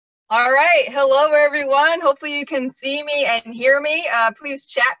All right. Hello, everyone. Hopefully you can see me and hear me. Please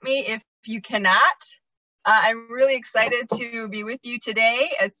chat me if you cannot. I'm really excited to be with you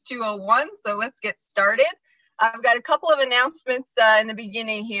today. It's 2:01, so let's get started. I've got a couple of announcements in the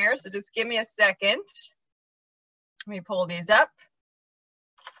beginning here, so just give me a second. Let me pull these up.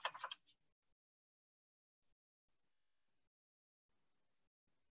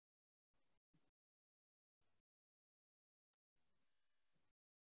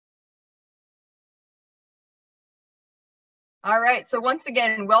 All right, so once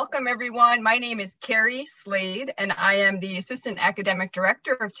again, welcome everyone. My name is Carrie Slade, and I am the Assistant Academic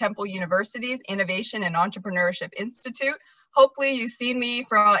Director of Temple University's Innovation and Entrepreneurship Institute. Hopefully you've seen me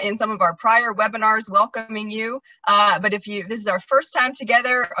in some of our prior webinars welcoming you, but if this is our first time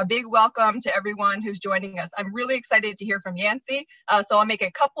together, a big welcome to everyone who's joining us. I'm really excited to hear from Yancey, so I'll make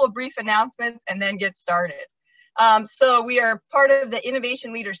a couple of brief announcements and then get started. So we are part of the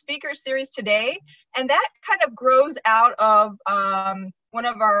Innovation Leader Speaker Series today, and that kind of grows out of one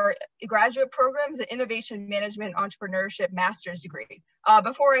of our graduate programs, the Innovation Management Entrepreneurship Master's Degree.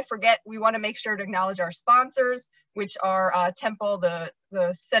 Before I forget, we want to make sure to acknowledge our sponsors, which are Temple, the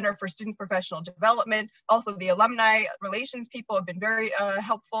Center for Student Professional Development, also the Alumni Relations people have been very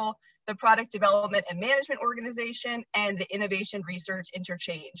helpful, the Product Development and Management Organization, and the Innovation Research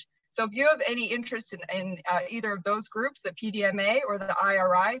Interchange. So if you have any interest in either of those groups, the PDMA or the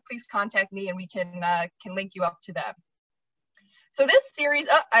IRI, please contact me and we can link you up to them. So this series,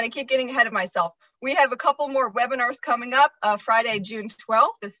 and I keep getting ahead of myself. We have a couple more webinars coming up. Friday, June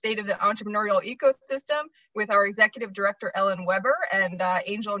 12th, the State of the Entrepreneurial Ecosystem with our Executive Director, Ellen Weber, and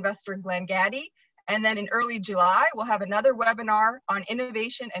angel investor, Glenn Gaddy. And then in early July, we'll have another webinar on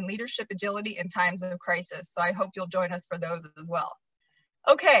innovation and leadership agility in times of crisis. So I hope you'll join us for those as well.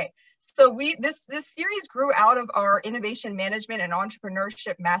 Okay, so this series grew out of our Innovation Management and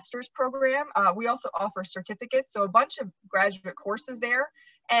Entrepreneurship Master's Program. We also offer certificates, so a bunch of graduate courses there.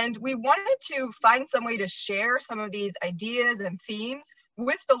 And we wanted to find some way to share some of these ideas and themes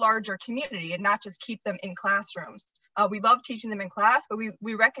with the larger community and not just keep them in classrooms. We love teaching them in class, but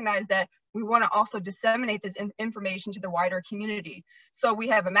we recognize that we want to also disseminate this information to the wider community. So we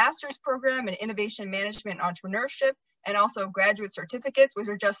have a master's program in Innovation Management and Entrepreneurship, and also graduate certificates, which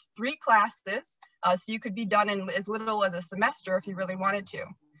are just 3 classes. So you could be done in as little as a semester if you really wanted to.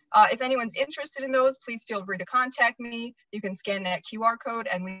 If anyone's interested in those, please feel free to contact me. You can scan that QR code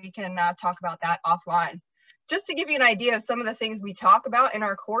and we can talk about that offline. Just to give you an idea of some of the things we talk about in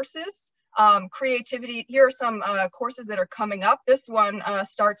our courses, creativity, here are some courses that are coming up. This one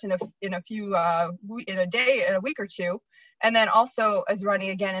starts in a week or two, and then also is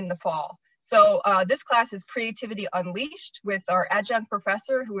running again in the fall. So this class is Creativity Unleashed with our adjunct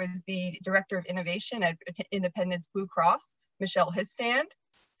professor, who is the Director of Innovation at Independence Blue Cross, Michelle Histand.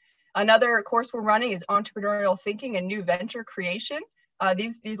 Another course we're running is Entrepreneurial Thinking and New Venture Creation.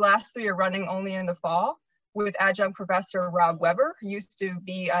 These last 3 are running only in the fall with adjunct professor Rob Weber, who used to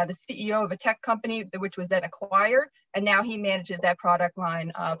be the CEO of a tech company, which was then acquired, and now he manages that product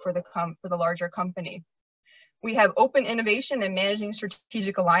line for the larger company. We have Open Innovation and Managing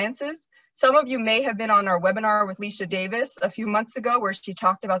Strategic Alliances. Some of you may have been on our webinar with Leisha Davis a few months ago where she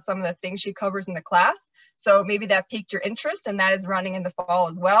talked about some of the things she covers in the class. So maybe that piqued your interest, and that is running in the fall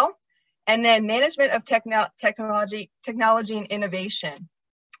as well. And then Management of Technology and Innovation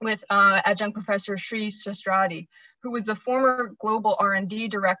with adjunct professor Sri Sastrati, who was the former global R&D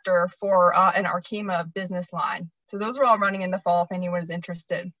director for an Arkema business line. So those are all running in the fall if anyone is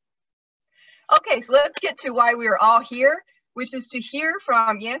interested. Okay, so let's get to why we are all here, which is to hear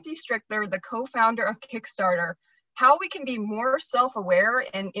from Yancey Strickler, the co-founder of Kickstarter, how we can be more self-aware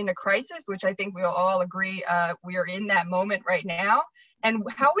in a crisis, which I think we'll all agree we are in that moment right now, and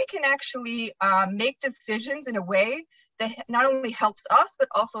how we can actually make decisions in a way that not only helps us, but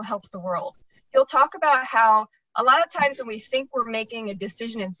also helps the world. He'll talk about how a lot of times when we think we're making a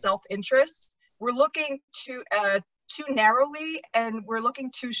decision in self-interest, we're looking too narrowly and we're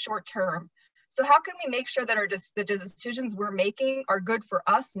looking too short-term. So how can we make sure that the decisions we're making are good for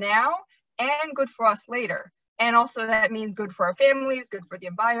us now and good for us later? And also that means good for our families, good for the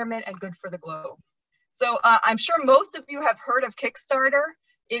environment, and good for the globe. So I'm sure most of you have heard of Kickstarter.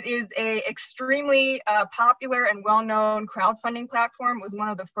 It is a extremely popular and well-known crowdfunding platform. It was one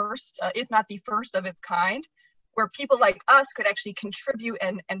of the first, if not the first of its kind, where people like us could actually contribute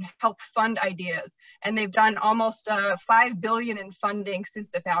and help fund ideas. And they've done almost $5 billion in funding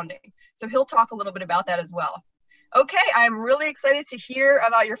since the founding. So he'll talk a little bit about that as well. Okay, I'm really excited to hear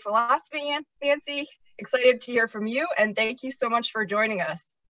about your philosophy, Yancey. Excited to hear from you, and thank you so much for joining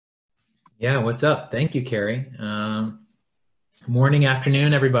us. Yeah, what's up? Thank you, Carrie. Morning,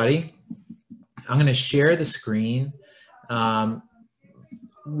 afternoon, everybody. I'm going to share the screen.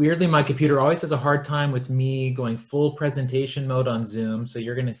 Weirdly, my computer always has a hard time with me going full presentation mode on Zoom, so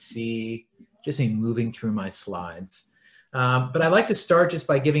you're going to see just me moving through my slides. But I'd like to start just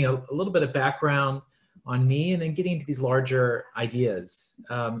by giving a little bit of background on me and then getting into these larger ideas.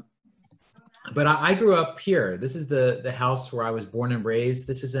 But I grew up here. This is the house where I was born and raised.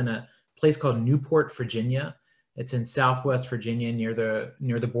 This is in a place called Newport, Virginia. It's in Southwest Virginia, near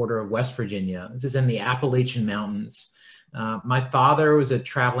the border of West Virginia. This is in the Appalachian Mountains. My father was a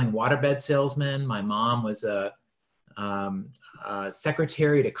traveling waterbed salesman. My mom was a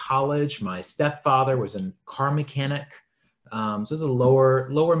secretary to college. My stepfather was a car mechanic. So it was a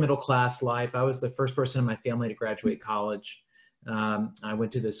lower middle class life. I was the first person in my family to graduate college. I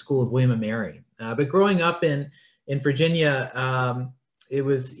went to the School of William and Mary. But growing up in Virginia, it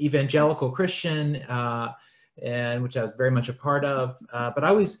was evangelical Christian, and which I was very much a part of. But I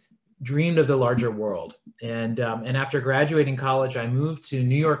always dreamed of the larger world. And after graduating college, I moved to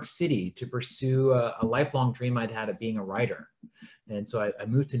New York City to pursue a lifelong dream I'd had of being a writer. And so I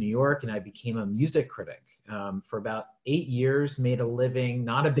moved to New York and I became a music critic for about 8 years, made a living,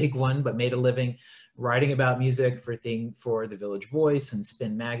 not a big one, but made a living writing about music for the Village Voice and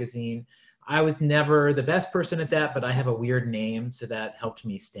Spin Magazine. I was never the best person at that, but I have a weird name, so that helped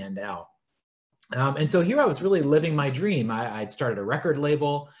me stand out. And so here I was really living my dream. I'd started a record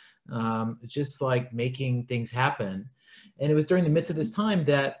label, just like making things happen. And it was during the midst of this time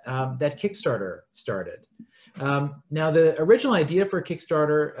that Kickstarter started. Now, the original idea for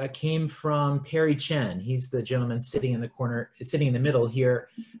Kickstarter came from Perry Chen. He's the gentleman sitting in the corner, sitting in the middle here.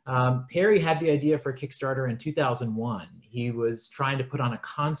 Perry had the idea for Kickstarter in 2001. He was trying to put on a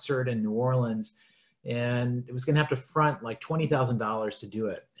concert in New Orleans, and it was going to have to front like $20,000 to do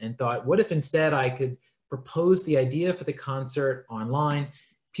it, and thought, what if instead I could propose the idea for the concert online?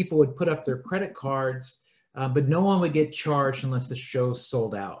 People would put up their credit cards, but no one would get charged unless the show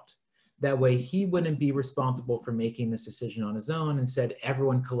sold out. That way he wouldn't be responsible for making this decision on his own. Instead,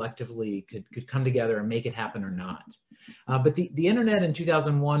 everyone collectively could come together and make it happen or not. But the internet in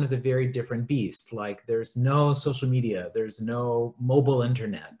 2001 is a very different beast. Like, there's no social media, there's no mobile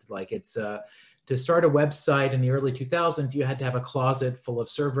internet. Like, it's to start a website in the early 2000s, you had to have a closet full of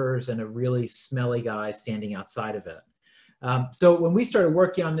servers and a really smelly guy standing outside of it. So when we started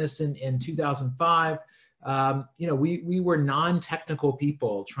working on this in 2005, we were non-technical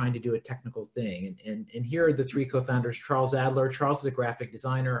people trying to do a technical thing. And here are the three co-founders: Charles Adler. Charles is a graphic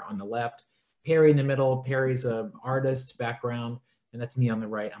designer on the left, Perry in the middle. Perry's an artist background, and that's me on the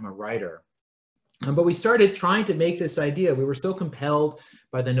right. I'm a writer. But we started trying to make this idea. We were so compelled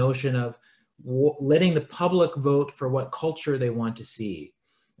by the notion of letting the public vote for what culture they want to see.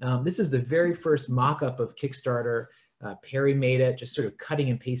 This is the very first mock-up of Kickstarter. Perry made it, just sort of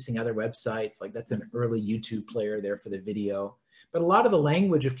cutting and pasting other websites. Like, that's an early YouTube player there for the video. But a lot of the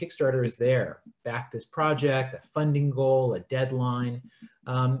language of Kickstarter is there. Back this project, a funding goal, a deadline.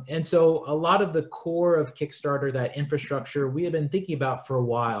 And so a lot of the core of Kickstarter, that infrastructure, we had been thinking about for a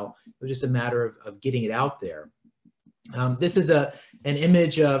while. It was just a matter of getting it out there. This is an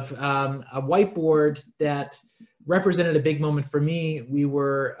image of a whiteboard that represented a big moment for me. We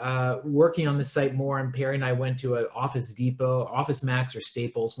were working on the site more, and Perry and I went to an Office Depot, Office Max or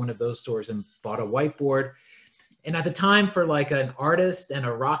Staples, one of those stores, and bought a whiteboard. And at the time, for like an artist and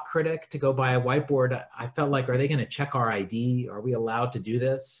a rock critic to go buy a whiteboard, I felt like, are they going to check our ID? Are we allowed to do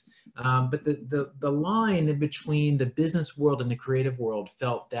this? But the line in between the business world and the creative world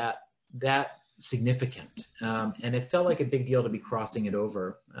felt that significant, and it felt like a big deal to be crossing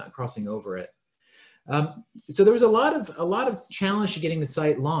over it. So there was a lot of challenge to getting the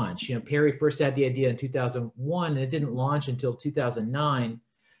site launched. You know, Perry first had the idea in 2001, and it didn't launch until 2009.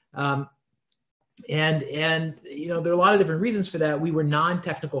 And you know, there are a lot of different reasons for that. We were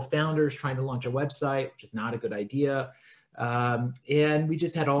non-technical founders trying to launch a website, which is not a good idea. And we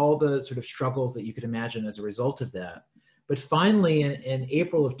just had all the sort of struggles that you could imagine as a result of that. But finally, in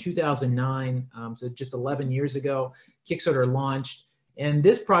April of 2009, so just 11 years ago, Kickstarter launched. And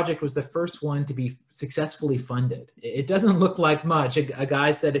this project was the first one to be successfully funded. It doesn't look like much. A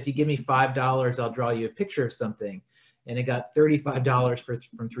guy said, if you give me $5, I'll draw you a picture of something. And it got $35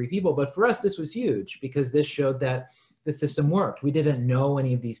 from 3 people. But for us, this was huge because this showed that the system worked. We didn't know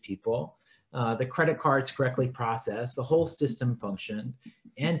any of these people. The credit cards correctly processed, the whole system functioned,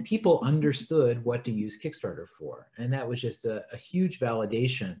 and people understood what to use Kickstarter for. And that was just a huge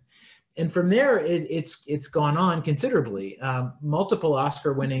validation. And from there, it's gone on considerably. Multiple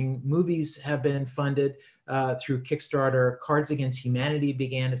Oscar-winning movies have been funded through Kickstarter. Cards Against Humanity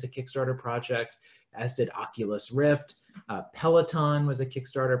began as a Kickstarter project. as did Oculus Rift. Peloton was a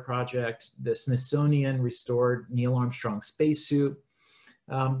Kickstarter project. The Smithsonian restored Neil Armstrong's spacesuit.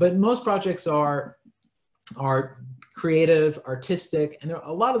 But most projects are creative, artistic, and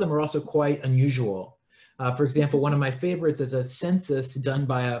a lot of them are also quite unusual. For example, one of my favorites is a census done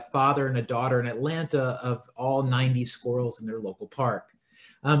by a father and a daughter in Atlanta of all 90 squirrels in their local park.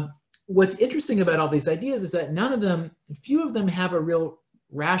 What's interesting about all these ideas is that few of them have a real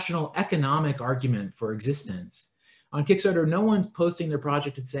rational economic argument for existence. On Kickstarter, no one's posting their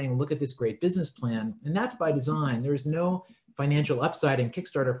project and saying, look at this great business plan. And that's by design. There's no financial upside in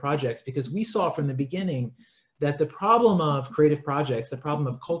Kickstarter projects because we saw from the beginning that the problem of creative projects, the problem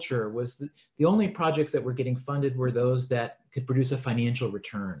of culture, was the only projects that were getting funded were those that could produce a financial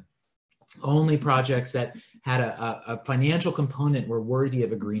return. Only projects that had a financial component were worthy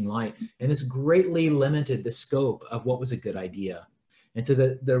of a green light. And this greatly limited the scope of what was a good idea. And so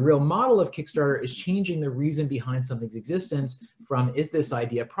the real model of Kickstarter is changing the reason behind something's existence from, is this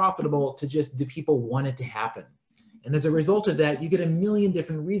idea profitable, to just, do people want it to happen? And as a result of that, you get a million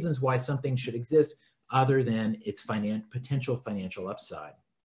different reasons why something should exist other than its potential financial upside.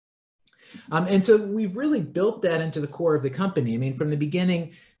 And so we've really built that into the core of the company. I mean, from the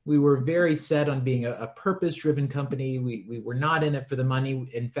beginning, we were very set on being a purpose-driven company. We were not in it for the money.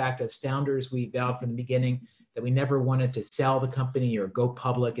 In fact, as founders, we vowed from the beginning that we never wanted to sell the company or go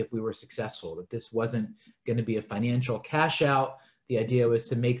public if we were successful, that this wasn't going to be a financial cash out. The idea was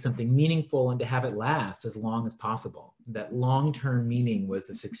to make something meaningful and to have it last as long as possible. That long-term meaning was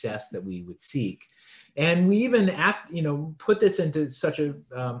the success that we would seek. And we even put this into such an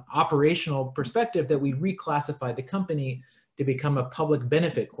operational perspective that we reclassified the company to become a public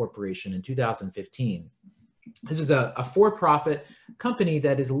benefit corporation in 2015. This is a for-profit company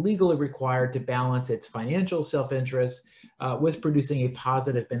that is legally required to balance its financial self-interest with producing a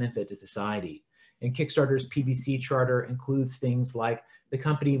positive benefit to society. And Kickstarter's PBC charter includes things like the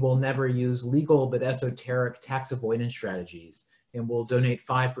company will never use legal but esoteric tax avoidance strategies, and will donate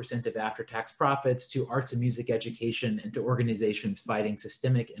 5% of after-tax profits to arts and music education and to organizations fighting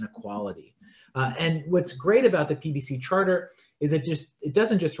systemic inequality. And what's great about the PBC charter is it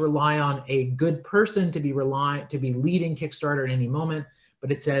doesn't just rely on a good person to be leading Kickstarter at any moment,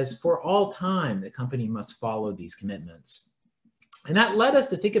 but it says for all time, the company must follow these commitments. And that led us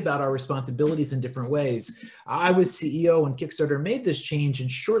to think about our responsibilities in different ways. I was CEO when Kickstarter made this change, and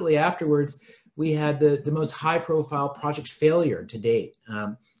shortly afterwards, we had the most high-profile project failure to date.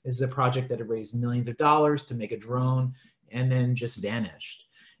 This is a project that had raised millions of dollars to make a drone and then just vanished.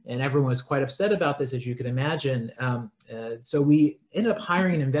 And everyone was quite upset about this, as you can imagine. So we ended up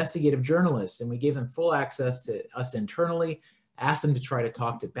hiring an investigative journalist, and we gave them full access to us internally, asked them to try to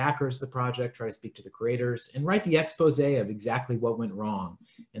talk to backers of the project, try to speak to the creators, and write the expose of exactly what went wrong.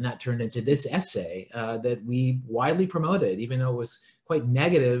 And that turned into this essay that we widely promoted, even though it was quite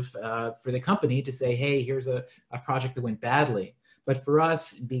negative for the company to say, hey, here's a project that went badly. But for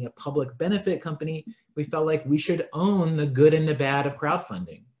us, being a public benefit company, we felt like we should own the good and the bad of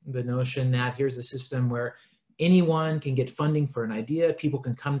crowdfunding. The notion that here's a system where anyone can get funding for an idea, people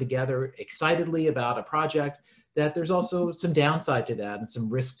can come together excitedly about a project, that there's also some downside to that and some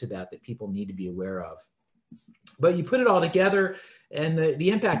risk to that people need to be aware of. But you put it all together, and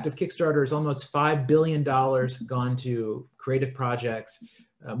the impact of Kickstarter is almost $5 billion gone to creative projects,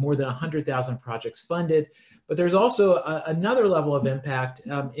 more than 100,000 projects funded. But there's also another level of impact.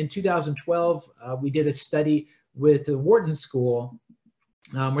 In 2012, we did a study with the Wharton School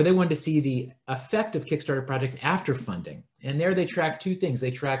where they wanted to see the effect of Kickstarter projects after funding. And there they tracked two things. They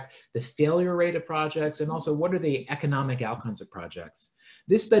tracked the failure rate of projects and also what are the economic outcomes of projects.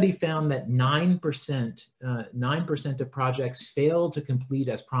 This study found that 9% of projects failed to complete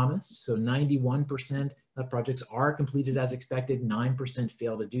as promised. So 91% of projects are completed as expected, 9%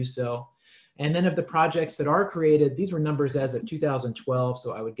 fail to do so. And then of the projects that are created, these were numbers as of 2012,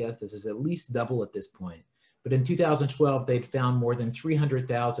 so I would guess this is at least double at this point. But in 2012, they'd found more than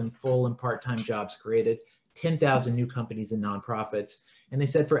 300,000 full and part-time jobs created, 10,000 new companies and nonprofits. And they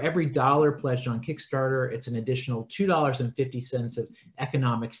said for every dollar pledged on Kickstarter, it's an additional $2.50 of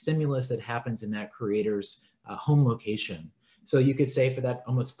economic stimulus that happens in that creator's home location. So you could say for that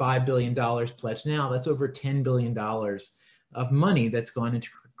almost $5 billion pledged now, that's over $10 billion of money that's gone into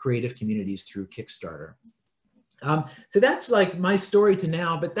creative communities through Kickstarter. So that's like my story to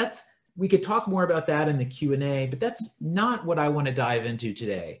now, but we could talk more about that in the Q&A, but that's not what I want to dive into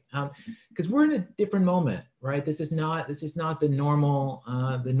today, because we're in a different moment, right? This is not the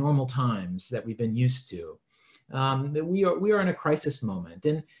normal times that we've been used to. That we are in a crisis moment,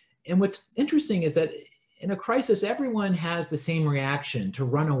 and what's interesting is that in a crisis, everyone has the same reaction to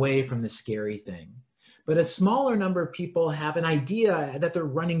run away from the scary thing. But a smaller number of people have an idea that they're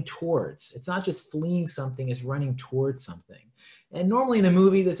running towards. It's not just fleeing something, it's running towards something. And normally in a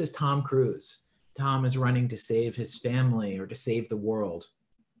movie, this is Tom Cruise. Tom is running to save his family or to save the world.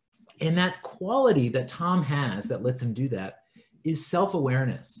 And that quality that Tom has that lets him do that is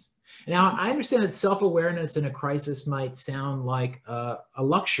self-awareness. Now, I understand that self-awareness in a crisis might sound like a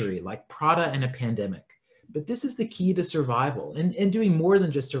luxury, like Prada and a pandemic. But this is the key to survival and doing more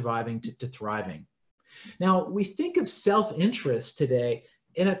than just surviving to thriving. Now, we think of self-interest today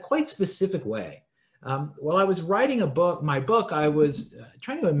in a quite specific way. While I was writing my book, I was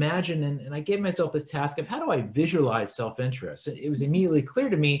trying to imagine, and I gave myself this task of how do I visualize self-interest? It was immediately clear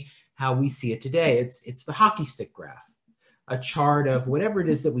to me how we see it today. It's the hockey stick graph, a chart of whatever it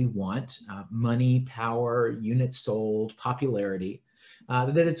is that we want, money, power, units sold, popularity,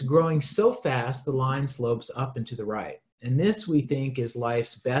 that it's growing so fast the line slopes up and to the right. And this, we think, is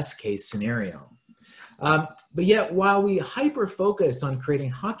life's best case scenario. But yet, while we hyper-focus on creating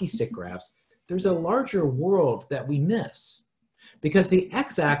hockey stick graphs, there's a larger world that we miss. Because the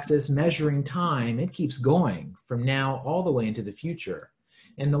x-axis measuring time, it keeps going from now all the way into the future.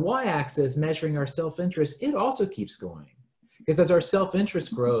 And the y-axis measuring our self-interest, it also keeps going. Because as our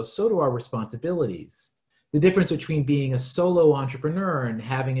self-interest grows, so do our responsibilities. The difference between being a solo entrepreneur and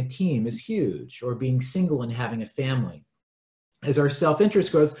having a team is huge, or being single and having a family. As our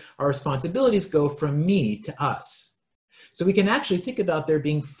self-interest grows, our responsibilities go from me to us. So we can actually think about there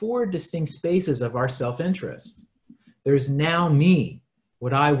being 4 distinct spaces of our self-interest. There's now me,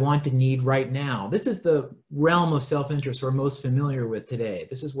 what I want and need right now. This is the realm of self-interest we're most familiar with today.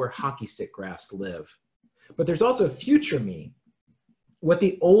 This is where hockey stick graphs live. But there's also future me, what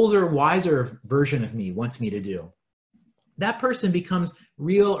the older, wiser version of me wants me to do. That person becomes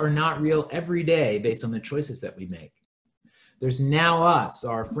real or not real every day based on the choices that we make. There's now us,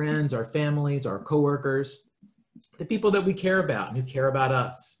 our friends, our families, our coworkers, the people that we care about and who care about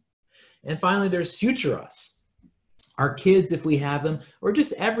us. And finally, there's future us, our kids if we have them, or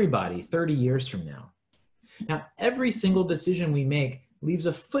just everybody 30 years from now. Now, every single decision we make leaves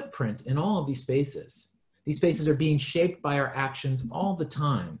a footprint in all of these spaces. These spaces are being shaped by our actions all the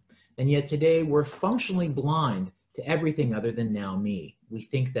time. And yet today we're functionally blind to everything other than now me. We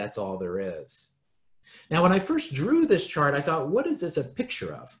think that's all there is. Now, when I first drew this chart, I thought, what is this a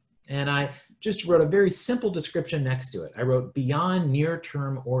picture of? And I just wrote a very simple description next to it. I wrote beyond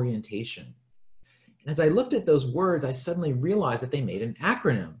near-term orientation. And as I looked at those words, I suddenly realized that they made an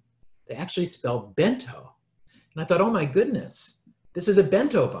acronym. They actually spelled bento. And I thought, oh my goodness, this is a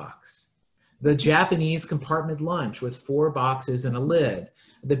bento box. The Japanese compartment lunch with 4 boxes and a lid.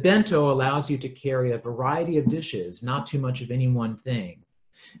 The bento allows you to carry a variety of dishes, not too much of any one thing.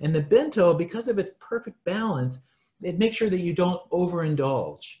 And the bento, because of its perfect balance, it makes sure that you don't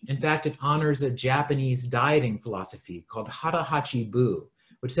overindulge. In fact, it honors a Japanese dieting philosophy called hara-hachi bu,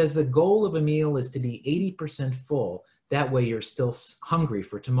 which says the goal of a meal is to be 80% full. That way you're still hungry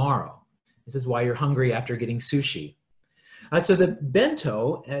for tomorrow. This is why you're hungry after getting sushi. So the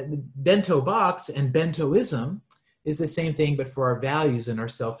bento box and bentoism is the same thing, but for our values and our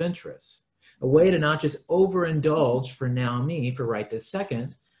self-interest. A way to not just overindulge for now me, for right this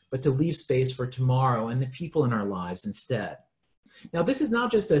second, but to leave space for tomorrow and the people in our lives instead. Now, this is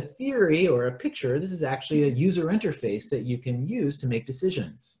not just a theory or a picture. This is actually a user interface that you can use to make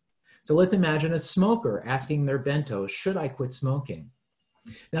decisions. So let's imagine a smoker asking their bento, should I quit smoking?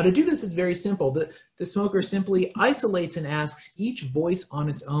 Now, to do this is very simple. The smoker simply isolates and asks each voice on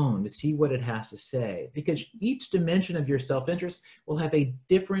its own to see what it has to say, because each dimension of your self-interest will have a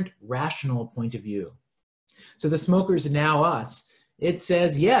different rational point of view. So the smoker's now us. It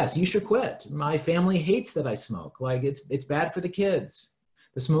says, yes, you should quit. My family hates that I smoke. Like it's bad for the kids.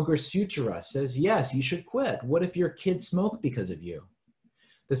 The smoker's future us says, yes, you should quit. What if your kids smoke because of you?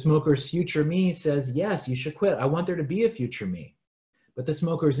 The smoker's future me says, yes, you should quit. I want there to be a future me. But the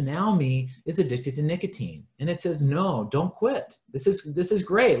smoker's now me is addicted to nicotine. And it says, no, don't quit. This is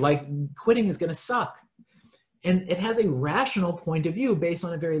great. Like quitting is going to suck. And it has a rational point of view based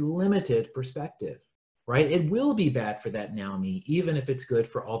on a very limited perspective, right? It will be bad for that now me, even if it's good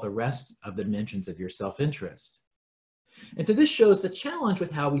for all the rest of the dimensions of your self-interest. And so this shows the challenge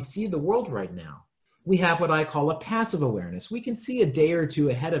with how we see the world right now. We have what I call a passive awareness. We can see a day or two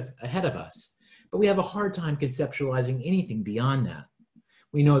ahead of us, but we have a hard time conceptualizing anything beyond that.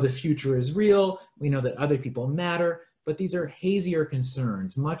 We know the future is real. We know that other people matter, but these are hazier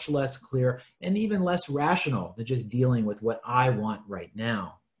concerns, much less clear and even less rational than just dealing with what I want right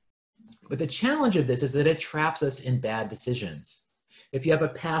now. But the challenge of this is that it traps us in bad decisions. If you have a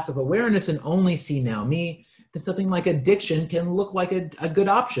passive awareness and only see now me, then something like addiction can look like a good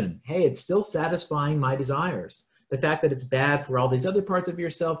option. Hey, it's still satisfying my desires. The fact that it's bad for all these other parts of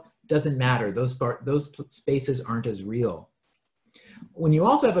yourself doesn't matter. Those spaces aren't as real. When you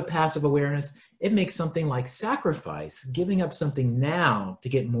also have a passive awareness, it makes something like sacrifice, giving up something now to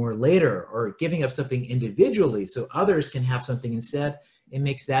get more later, or giving up something individually so others can have something instead, it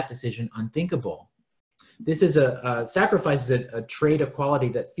makes that decision unthinkable. This is sacrifice is a trait, a quality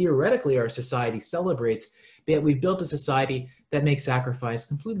that theoretically our society celebrates, but yet we've built a society that makes sacrifice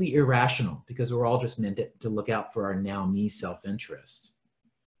completely irrational because we're all just meant to look out for our now me self-interest.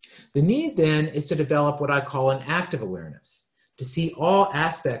 The need then is to develop what I call an active awareness, to see all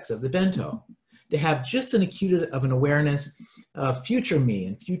aspects of the bento, to have just an acute of an awareness of future me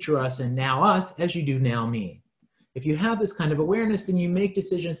and future us and now us as you do now me. If you have this kind of awareness, then you make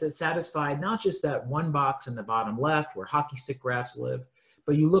decisions that satisfy not just that one box in the bottom left where hockey stick graphs live,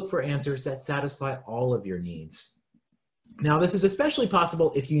 but you look for answers that satisfy all of your needs. Now, this is especially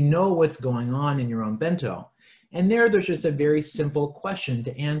possible if you know what's going on in your own bento. And there's just a very simple question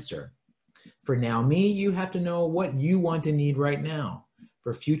to answer. For now me, you have to know what you want and need right now.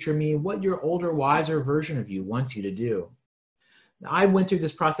 For future me, what your older, wiser version of you wants you to do. Now, I went through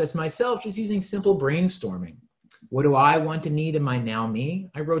this process myself just using simple brainstorming. What do I want to need in my now me?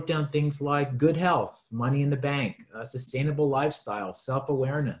 I wrote down things like good health, money in the bank, a sustainable lifestyle,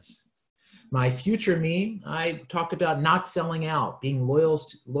 self-awareness. My future me, I talked about not selling out, being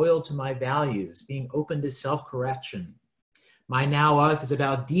loyal to my values, being open to self-correction. My now us is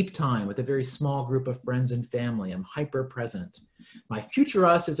about deep time with a very small group of friends and family. I'm hyper present. My future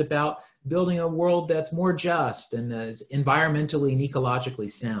us is about building a world that's more just and is environmentally and ecologically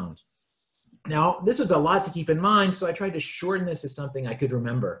sound. Now, this was a lot to keep in mind, so I tried to shorten this to something I could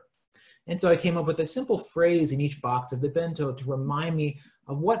remember. And so I came up with a simple phrase in each box of the bento to remind me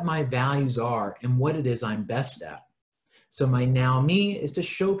of what my values are and what it is I'm best at. So my now me is to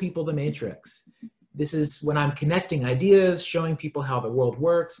show people the matrix. This is when I'm connecting ideas, showing people how the world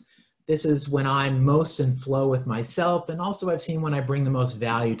works. This is when I'm most in flow with myself, and also I've seen when I bring the most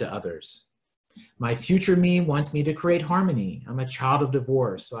value to others. My future me wants me to create harmony. I'm a child of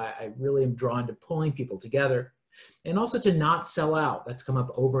divorce, so I really am drawn to pulling people together. And also to not sell out. That's come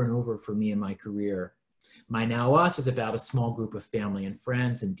up over and over for me in my career. My now us is about a small group of family and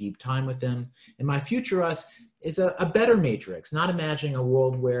friends and deep time with them. And my future us is a better matrix, not imagining a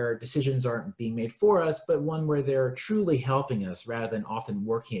world where decisions aren't being made for us, but one where they're truly helping us rather than often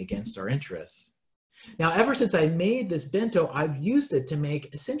working against our interests. Now, ever since I made this bento, I've used it to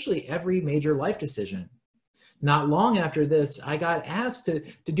make essentially every major life decision. Not long after this, I got asked to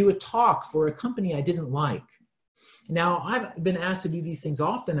do a talk for a company I didn't like. Now, I've been asked to do these things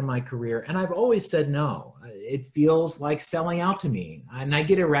often in my career, and I've always said no. It feels like selling out to me, and I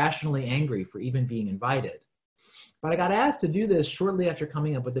get irrationally angry for even being invited. But I got asked to do this shortly after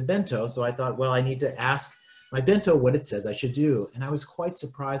coming up with the bento, so I thought, well, I need to ask my bento what it says I should do, and I was quite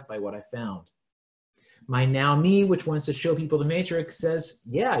surprised by what I found. My now me, which wants to show people the matrix, says,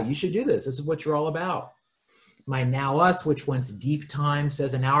 yeah, you should do this. This is what you're all about. My now us, which wants deep time,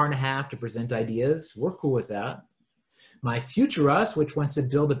 says an hour and a half to present ideas. We're cool with that. My future us, which wants to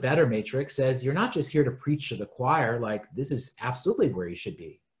build a better matrix, says you're not just here to preach to the choir, like this is absolutely where you should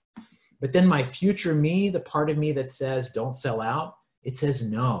be. But then my future me, the part of me that says don't sell out, it says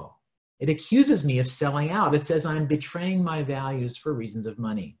no. It accuses me of selling out. It says I'm betraying my values for reasons of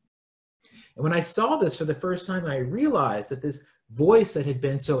money. And when I saw this for the first time, I realized that this voice that had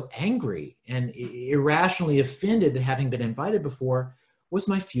been so angry and irrationally offended at having been invited before was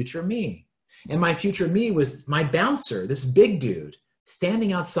my future me. And my future me was my bouncer, this big dude,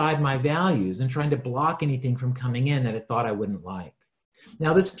 standing outside my values and trying to block anything from coming in that it thought I wouldn't like.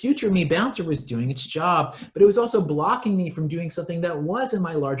 Now, this future me bouncer was doing its job, but it was also blocking me from doing something that was in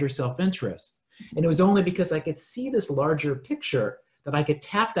my larger self-interest. And it was only because I could see this larger picture that I could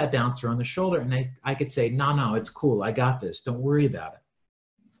tap that bouncer on the shoulder and I could say, no, it's cool. I got this. Don't worry about it.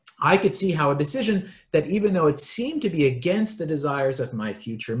 I could see how a decision that even though it seemed to be against the desires of my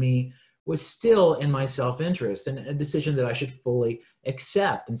future me was still in my self-interest and a decision that I should fully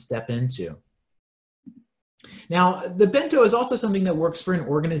accept and step into. Now, the bento is also something that works for an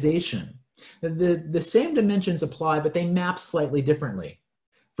organization. The same dimensions apply, but they map slightly differently.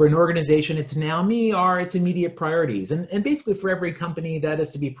 For an organization, its now me are its immediate priorities. And basically for every company, that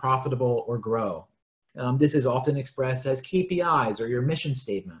is to be profitable or grow. This is often expressed as KPIs or your mission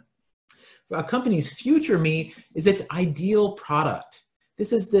statement. For a company's future me is its ideal product.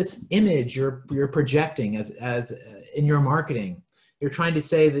 This is this image you're projecting as in your marketing. You're trying to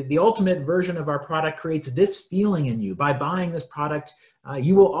say that the ultimate version of our product creates this feeling in you. By buying this product,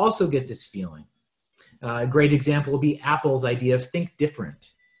 you will also get this feeling. A great example would be Apple's idea of think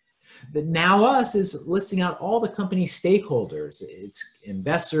different. The Now Us is listing out all the company's stakeholders, its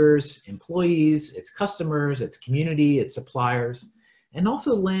investors, employees, its customers, its community, its suppliers, and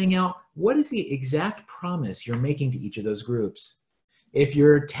also laying out what is the exact promise you're making to each of those groups. If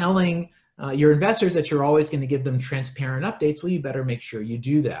you're telling your investors that you're always going to give them transparent updates, well, you better make sure you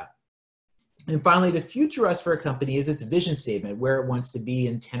do that. And finally, the future us for a company is its vision statement, where it wants to be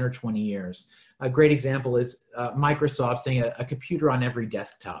in 10 or 20 years. A great example is Microsoft saying a computer on every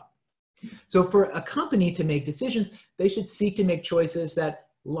desktop. So for a company to make decisions, they should seek to make choices that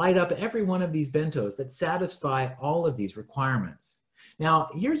light up every one of these bentos, that satisfy all of these requirements. Now,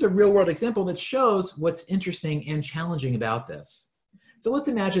 here's a real world example that shows what's interesting and challenging about this. So let's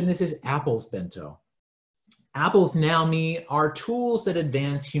imagine this is Apple's bento. Apple's Now Me are tools that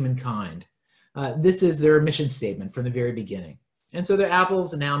advance humankind. This is their mission statement from the very beginning. And so the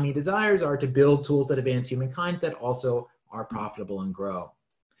Apple's Now Me desires are to build tools that advance humankind that also are profitable and grow.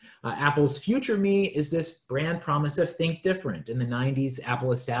 Apple's Future Me is this brand promise of think different. In the 90s,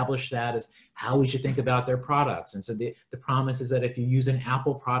 Apple established that as how we should think about their products. And so the promise is that if you use an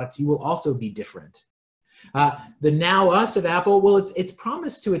Apple product, you will also be different. The Now Us of Apple, well, its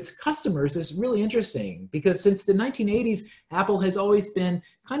promise to its customers is really interesting because since the 1980s, Apple has always been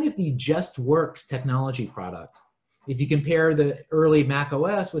kind of the just works technology product. If you compare the early Mac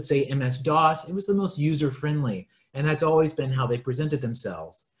OS with, say, MS-DOS, it was the most user-friendly, and that's always been how they presented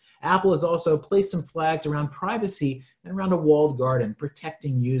themselves. Apple has also placed some flags around privacy and around a walled garden,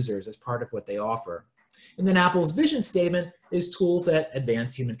 protecting users as part of what they offer. And then Apple's vision statement is tools that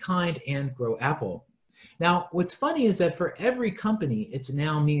advance humankind and grow Apple. Now, what's funny is that for every company, its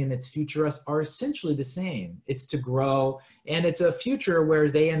Now Me and its Future Us are essentially the same. It's to grow, and it's a future where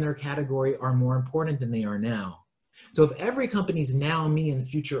they and their category are more important than they are now. So if every company's Now Me and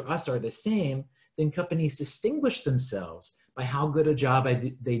Future Us are the same, then companies distinguish themselves by how good a job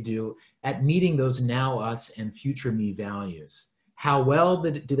they do at meeting those Now Us and Future Me values. How well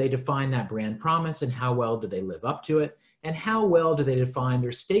do they define that brand promise, and how well do they live up to it? And how well do they define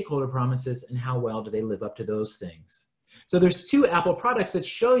their stakeholder promises, and how well do they live up to those things? So there's two Apple products that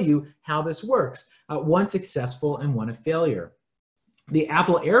show you how this works, one successful and one a failure. The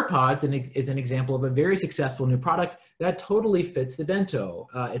Apple AirPods is an example of a very successful new product that totally fits the bento.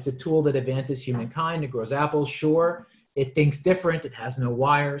 It's a tool that advances humankind, it grows Apple, sure. It thinks different, it has no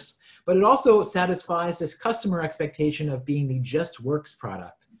wires, but it also satisfies this customer expectation of being the just works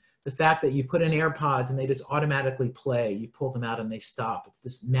product. The fact that you put in AirPods and they just automatically play, you pull them out and they stop. It's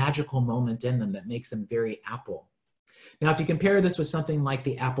this magical moment in them that makes them very Apple. Now, if you compare this with something like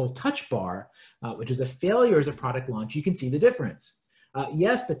the Apple Touch Bar, which is a failure as a product launch, you can see the difference.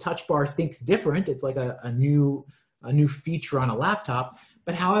 Yes, the Touch Bar thinks different. It's like a new feature on a laptop,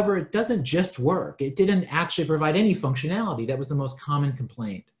 but however, it doesn't just work. It didn't actually provide any functionality. That was the most common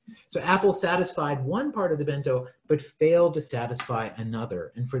complaint. So Apple satisfied one part of the bento, but failed to satisfy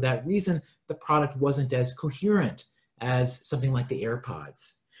another. And for that reason, the product wasn't as coherent as something like the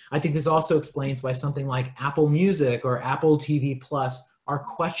AirPods. I think this also explains why something like Apple Music or Apple TV Plus are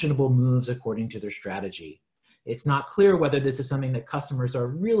questionable moves according to their strategy. It's not clear whether this is something that customers are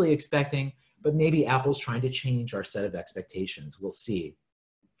really expecting, but maybe Apple's trying to change our set of expectations. We'll see.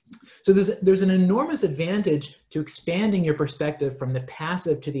 So there's an enormous advantage to expanding your perspective from the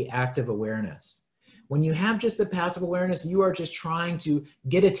passive to the active awareness. When you have just the passive awareness, you are just trying to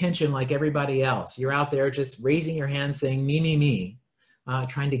get attention like everybody else. You're out there just raising your hand saying, me, me, me,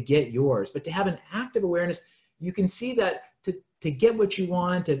 trying to get yours. But to have an active awareness, you can see that to get what you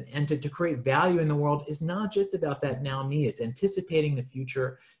want and to create value in the world is not just about that now me. It's anticipating the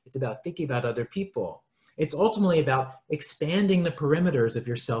future. It's about thinking about other people. It's ultimately about expanding the perimeters of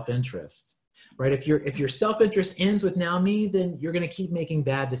your self-interest, right? If your self-interest ends with now me, then you're going to keep making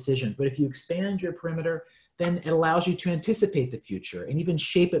bad decisions. But if you expand your perimeter, then it allows you to anticipate the future and even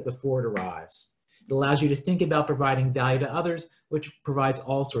shape it before it arrives. It allows you to think about providing value to others, which provides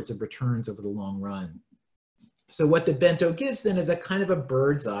all sorts of returns over the long run. So what the bento gives then is a kind of a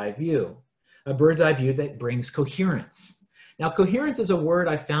bird's eye view that brings coherence. Now, coherence is a word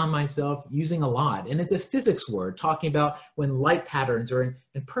I found myself using a lot, and it's a physics word talking about when light patterns are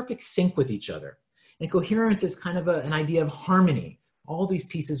in perfect sync with each other. And coherence is kind of an idea of harmony, all these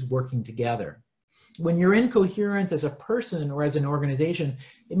pieces working together. When you're in coherence as a person or as an organization,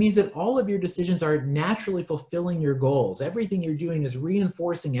 it means that all of your decisions are naturally fulfilling your goals. Everything you're doing is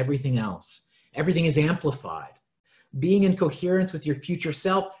reinforcing everything else. Everything is amplified. Being in coherence with your future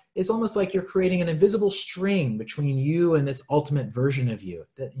self is almost like you're creating an invisible string between you and this ultimate version of you,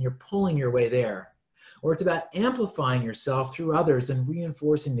 that you're pulling your way there. Or it's about amplifying yourself through others and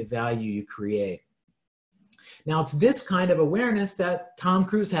reinforcing the value you create. Now, it's this kind of awareness that Tom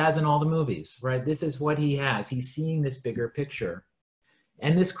Cruise has in all the movies, right? This is what he has. He's seeing this bigger picture.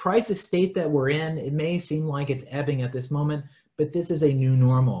 And this crisis state that we're in, it may seem like it's ebbing at this moment, but this is a new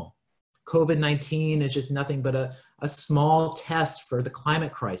normal. COVID-19 is just nothing but a small test for the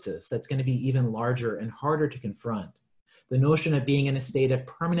climate crisis that's going to be even larger and harder to confront. The notion of being in a state of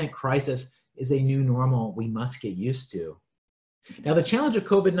permanent crisis is a new normal we must get used to. Now, the challenge of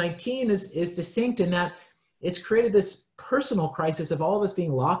COVID-19 is distinct in that it's created this personal crisis of all of us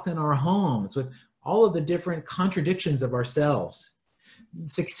being locked in our homes with all of the different contradictions of ourselves.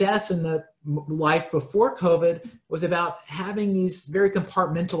 Success in the life before COVID was about having these very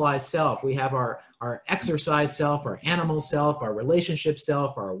compartmentalized self. We have our exercise self, our animal self, our relationship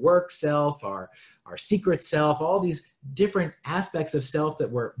self, our work self, our secret self, all these different aspects of self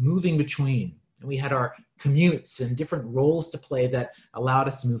that we're moving between. And we had our commutes and different roles to play that allowed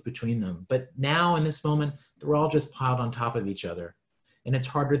us to move between them. But now in this moment, they're all just piled on top of each other. And it's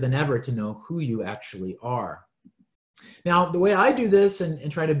harder than ever to know who you actually are. Now, the way I do this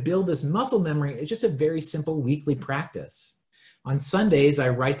and try to build this muscle memory is just a very simple weekly practice. On Sundays, I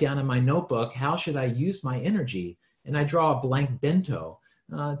write down in my notebook, how should I use my energy? And I draw a blank bento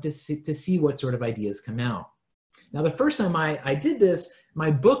to see what sort of ideas come out. Now, the first time I did this,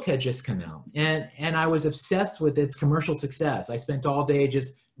 my book had just come out and I was obsessed with its commercial success. I spent all day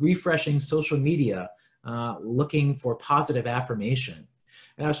just refreshing social media, looking for positive affirmation.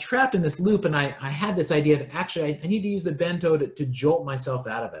 And I was trapped in this loop, and I had this idea of actually, I need to use the bento to jolt myself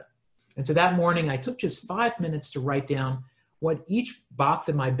out of it. And so that morning, I took just 5 minutes to write down what each box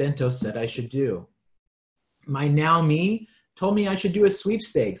in my bento said I should do. My now me told me I should do a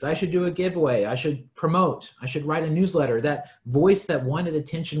sweepstakes, I should do a giveaway, I should promote, I should write a newsletter. That voice that wanted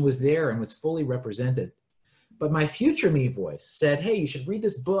attention was there and was fully represented. But my future me voice said, hey, you should read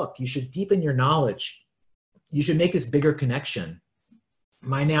this book, you should deepen your knowledge, you should make this bigger connection.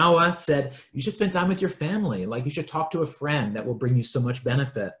 My now us said, you should spend time with your family, like you should talk to a friend that will bring you so much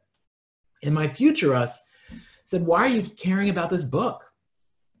benefit. And my future us said, why are you caring about this book?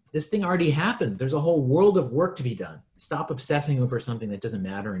 This thing already happened. There's a whole world of work to be done. Stop obsessing over something that doesn't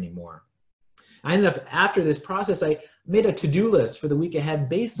matter anymore. I ended up, after this process, I made a to-do list for the week ahead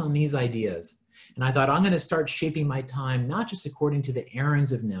based on these ideas. And I thought, I'm going to start shaping my time, not just according to the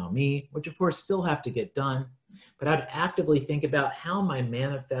errands of now me, which of course still have to get done, but I'd actively think about how am I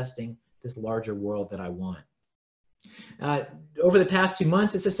manifesting this larger world that I want. Over the past 2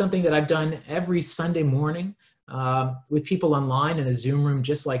 months, this is something that I've done every Sunday morning with people online in a Zoom room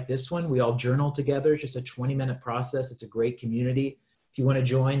just like this one. We all journal together. It's just a 20-minute process. It's a great community. If you want to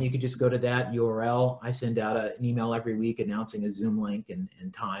join, you could just go to that URL. I send out an email every week announcing a Zoom link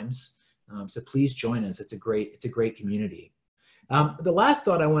and times. So please join us. It's a great community. The last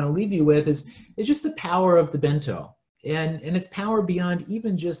thought I want to leave you with is just the power of the bento and its power beyond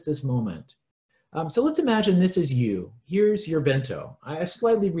even just this moment. So let's imagine this is you. Here's your bento. I've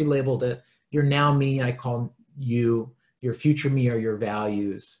slightly relabeled it. Your now me, I call you. Your future me are your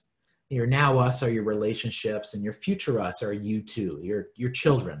values. Your now us are your relationships, and your future us are you too, your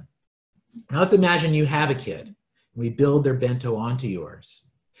children. Now let's imagine you have a kid. We build their bento onto yours.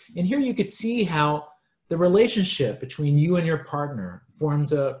 And here you could see how the relationship between you and your partner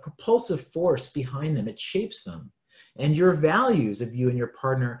forms a propulsive force behind them. It shapes them. And your values of you and your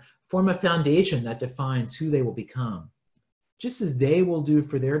partner form a foundation that defines who they will become, just as they will do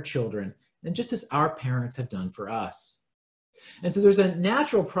for their children, and just as our parents have done for us. And so there's a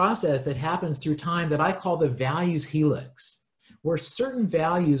natural process that happens through time that I call the values helix, where certain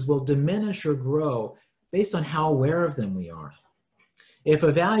values will diminish or grow based on how aware of them we are. If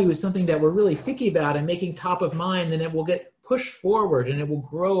a value is something that we're really thinking about and making top of mind, then it will get pushed forward and it will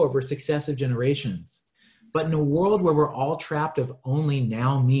grow over successive generations. But in a world where we're all trapped of only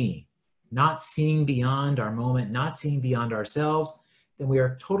now me, not seeing beyond our moment, not seeing beyond ourselves, then we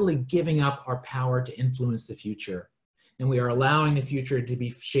are totally giving up our power to influence the future. And we are allowing the future to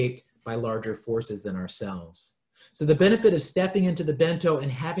be shaped by larger forces than ourselves. So the benefit of stepping into the bento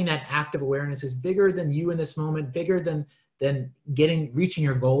and having that active awareness is bigger than you in this moment, bigger than reaching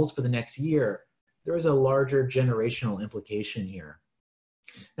your goals for the next year. There is a larger generational implication here.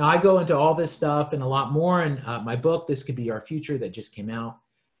 Now, I go into all this stuff and a lot more in my book, This Could Be Our Future, that just came out.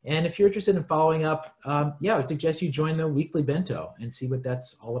 And if you're interested in following up, I would suggest you join the weekly bento and see what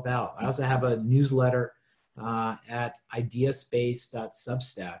that's all about. I also have a newsletter at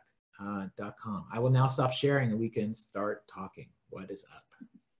ideaspace.substack.com. I will now stop sharing and we can start talking. What is up?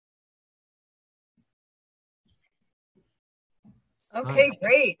 Okay,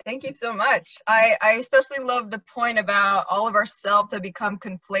 great. Thank you so much. I especially love the point about all of ourselves have become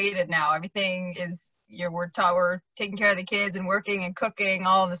conflated now. Everything is, we're taking care of the kids and working and cooking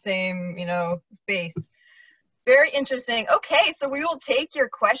all in the same, space. Very interesting. Okay, so we will take your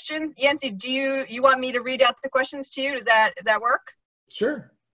questions. Yancey, do you want me to read out the questions to you? Does that work?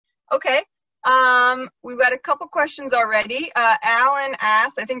 Sure. Okay. We've got a couple questions already. Alan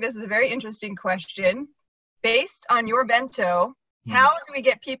asks, I think this is a very interesting question. Based on your bento, how do we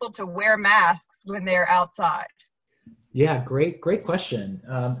get people to wear masks when they're outside? Yeah, great question.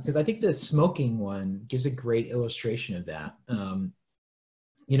 Because I think the smoking one gives a great illustration of that.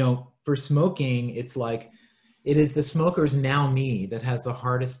 For smoking, it's like, it is the smoker's now me that has the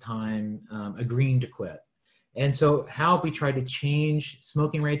hardest time agreeing to quit. And so how have we tried to change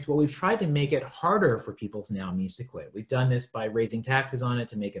smoking rates? Well, we've tried to make it harder for people's now me's to quit. We've done this by raising taxes on it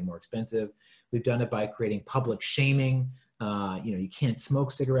to make it more expensive. We've done it by creating public shaming. You can't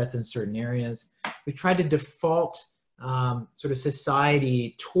smoke cigarettes in certain areas. We've tried to default sort of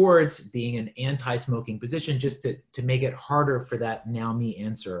society towards being an anti-smoking position just to make it harder for that now me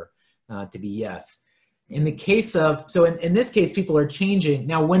answer to be yes. In the case of, so in this case, people are changing.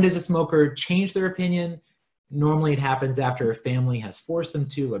 Now, when does a smoker change their opinion? Normally it happens after a family has forced them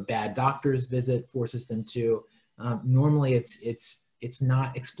to, a bad doctor's visit forces them to. Normally it's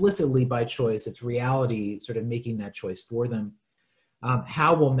not explicitly by choice, it's reality sort of making that choice for them.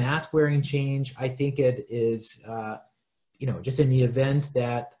 How will mask wearing change? I think it is, just in the event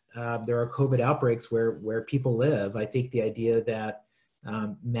that there are COVID outbreaks where people live, I think the idea that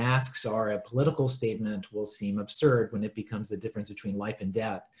masks are a political statement will seem absurd when it becomes the difference between life and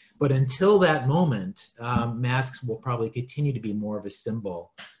death. But until that moment, masks will probably continue to be more of a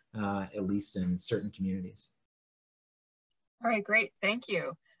symbol, at least in certain communities. All right, great, thank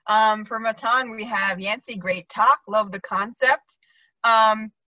you. For Matan, we have Yancey, great talk, love the concept.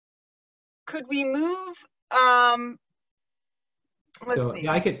 Could we move, let's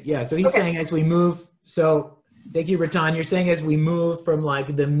see. So he's saying as we move, thank you, Ratan. You're saying as we move from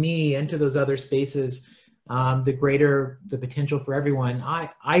like the me into those other spaces, the greater the potential for everyone. I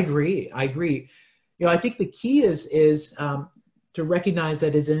agree. I think the key is to recognize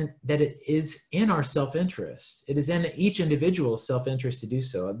that it is in our self-interest. It is in each individual's self-interest to do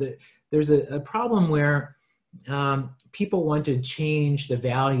so. There's a problem where people want to change the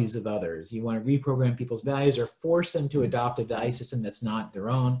values of others. You want to reprogram people's values or force them to adopt a value system that's not their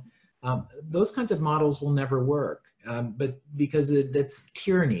own. Those kinds of models will never work, but because that's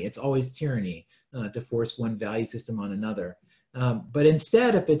tyranny. It's always tyranny to force one value system on another. But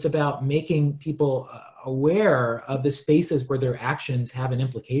instead, if it's about making people aware of the spaces where their actions have an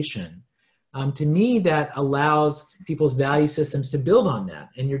implication, to me, that allows people's value systems to build on that.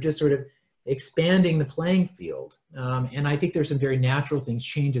 And you're just sort of expanding the playing field. And I think there's some very natural things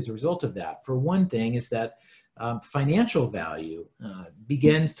change as a result of that. For one thing is that financial value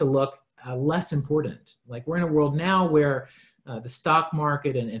begins to look less important. Like we're in a world now where the stock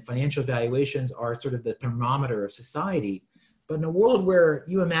market and financial valuations are sort of the thermometer of society. But in a world where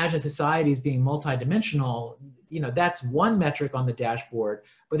you imagine society as being multidimensional, that's one metric on the dashboard,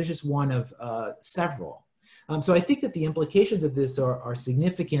 but it's just one of several. So I think that the implications of this are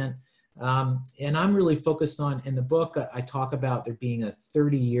significant. And I'm really focused on, in the book, I talk about there being a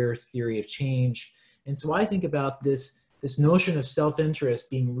 30-year theory of change. And so I think about this notion of self-interest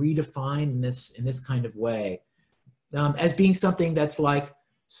being redefined in this kind of way as being something that's like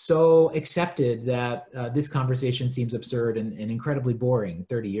so accepted that this conversation seems absurd and incredibly boring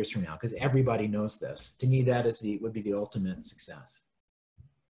 30 years from now, because everybody knows this. To me, that would be the ultimate success.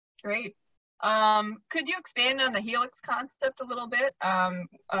 Great. Could you expand on the helix concept a little bit?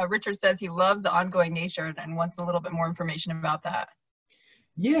 Richard says he loves the ongoing nature and wants a little bit more information about that.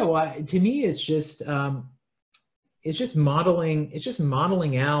 Yeah, well, to me, it's just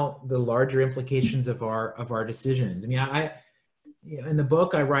modeling out the larger implications of our decisions. I mean, in the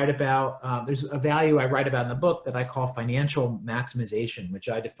book I write about, there's a value I write about in the book that I call financial maximization, which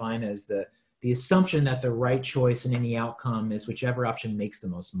I define as the assumption that the right choice in any outcome is whichever option makes the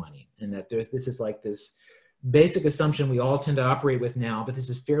most money. And that this is like this basic assumption we all tend to operate with now, but this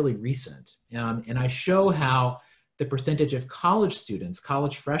is fairly recent. And I show how the percentage of college students,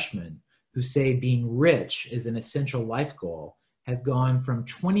 college freshmen, who say being rich is an essential life goal has gone from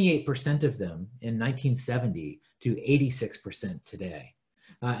 28% of them in 1970 to 86% today.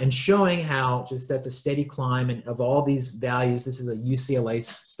 And showing how just that's a steady climb, and of all these values, this is a UCLA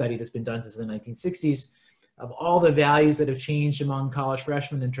study that's been done since the 1960s, of all the values that have changed among college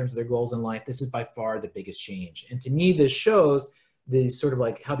freshmen in terms of their goals in life, this is by far the biggest change. And to me, this shows the sort of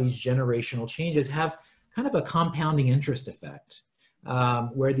like how these generational changes have kind of a compounding interest effect,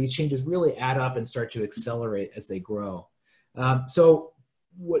 where these changes really add up and start to accelerate as they grow. So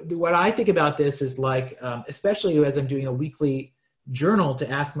what I think about this is like, especially as I'm doing a weekly journal, to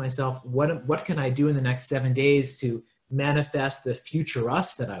ask myself, what can I do in the next 7 days to manifest the future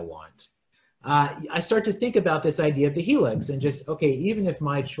us that I want? I start to think about this idea of the helix and just, okay, even if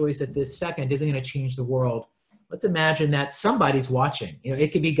my choice at this second isn't going to change the world, let's imagine that somebody's watching. You know,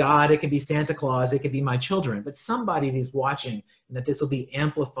 it could be God, it could be Santa Claus, it could be my children, but somebody is watching, and that this will be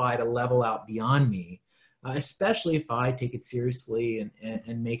amplified a level out beyond me, especially if I take it seriously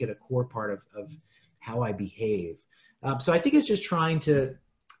and make it a core part of how I behave. So I think it's just trying to,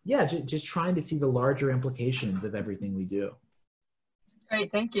 just trying to see the larger implications of everything we do.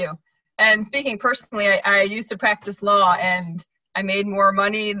 Great, thank you. And speaking personally, I used to practice law, and I made more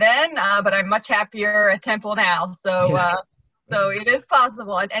money then, but I'm much happier at Temple now. So, so it is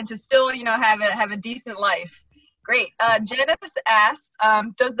possible, and to still, you know, have a decent life. Great. Janice asks,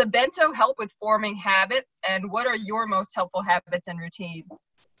 does the bento help with forming habits, and what are your most helpful habits and routines?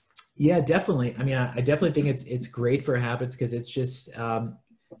 Yeah, definitely. I mean, I definitely think it's great for habits, because it's just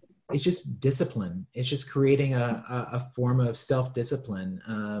discipline. It's just creating a form of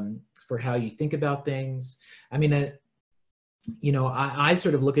self-discipline for how you think about things. I mean, you know, I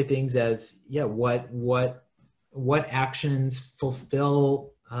sort of look at things as, what actions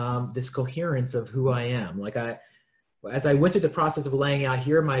fulfill this coherence of who I am. Like as I went through the process of laying out,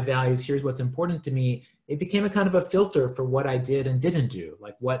 here are my values, here's what's important to me, it became a kind of a filter for what I did and didn't do.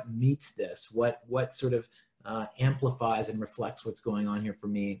 Like what meets this, what sort of amplifies and reflects what's going on here for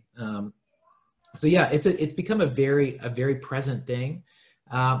me. So yeah, it's become a very present thing.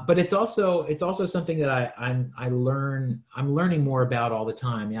 But it's also something that I'm learning more about all the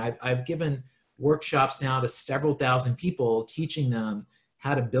time. I mean, I've given workshops now to several thousand people, teaching them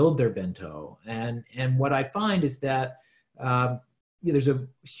how to build their bento. And what I find is that there's a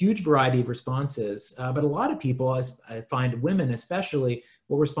huge variety of responses, but a lot of people, as I find women especially,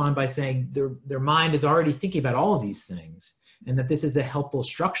 will respond by saying their mind is already thinking about all of these things, and that this is a helpful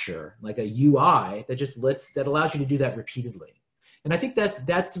structure, like a UI that allows you to do that repeatedly. And I think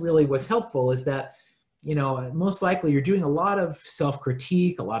that's really what's helpful, is that, you know, most likely you're doing a lot of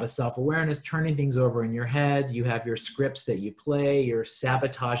self-critique, a lot of self-awareness, turning things over in your head. You have your scripts that you play, your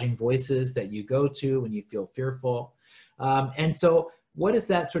sabotaging voices that you go to when you feel fearful. And so what is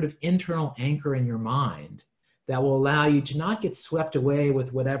that sort of internal anchor in your mind that will allow you to not get swept away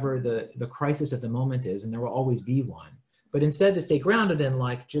with whatever the crisis of the moment is, and there will always be one, but instead to stay grounded in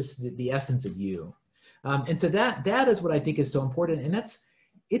like just the essence of you. And so that is what I think is so important. And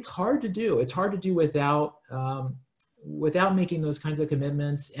it's hard to do. It's hard to do without making those kinds of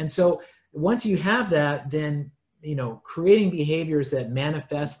commitments. And so once you have that, then, you know, creating behaviors that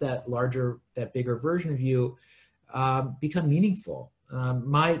manifest that bigger version of you become meaningful.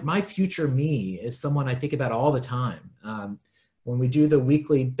 My future me is someone I think about all the time. When we do the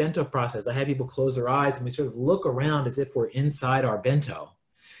weekly bento process, I have people close their eyes and we sort of look around as if we're inside our bento.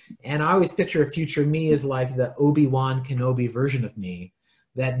 And I always picture a future me as like the Obi-Wan Kenobi version of me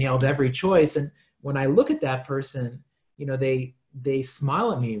that nailed every choice. And when I look at that person, you know, they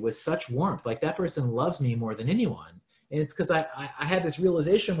smile at me with such warmth. Like that person loves me more than anyone. And it's because I had this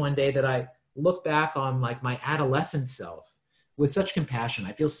realization one day that I look back on like my adolescent self with such compassion.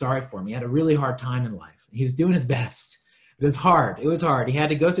 I feel sorry for him. He had a really hard time in life. He was doing his best. It was hard. He had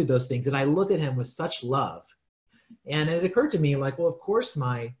to go through those things. And I look at him with such love. And it occurred to me like, well, of course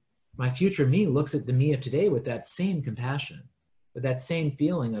my future me looks at the me of today with that same compassion, with that same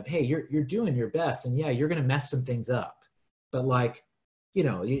feeling of, hey, you're doing your best, and yeah, you're going to mess some things up, but like, you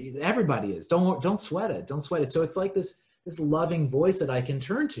know, everybody is. Don't sweat it. Don't sweat it. So it's like this loving voice that I can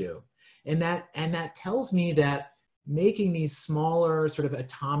turn to, and that tells me that making these smaller sort of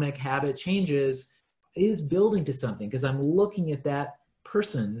atomic habit changes is building to something, because I'm looking at that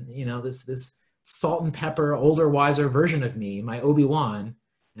person, you know, this salt and pepper, older, wiser version of me, my Obi-Wan.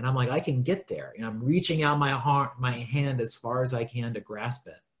 And I'm like, I can get there. And I'm reaching out my hand as far as I can to grasp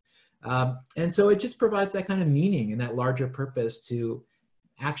it. And so it just provides that kind of meaning and that larger purpose to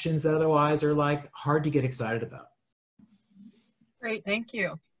actions that otherwise are like hard to get excited about. Great, thank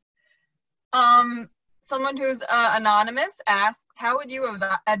you. Someone who's anonymous asked, how would you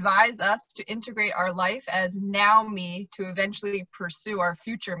advise us to integrate our life as now me to eventually pursue our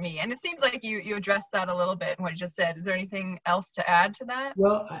future me? And it seems like you addressed that a little bit in what you just said. Is there anything else to add to that?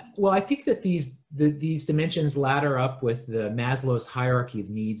 Well, I think that these dimensions ladder up with the Maslow's hierarchy of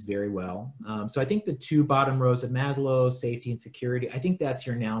needs very well. So I think the two bottom rows of Maslow, safety and security, I think that's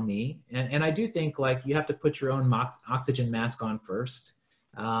your now me. And I do think like you have to put your own oxygen mask on first.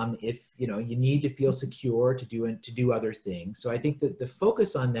 If you know you need to feel secure to do other things. So I think that the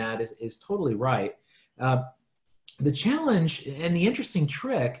focus on that is totally right. The challenge and the interesting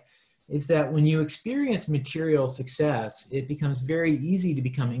trick is that when you experience material success, it becomes very easy to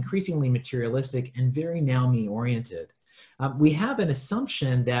become increasingly materialistic and very now me oriented. We have an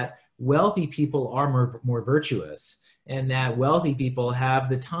assumption that wealthy people are more virtuous, and that wealthy people have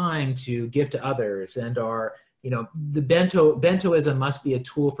the time to give to others and are, the Bentoism must be a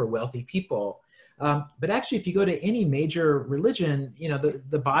tool for wealthy people. But actually, if you go to any major religion,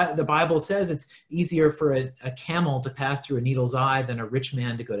 the Bible says it's easier for a camel to pass through a needle's eye than a rich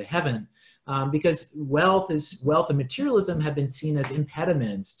man to go to heaven. Because wealth and materialism have been seen as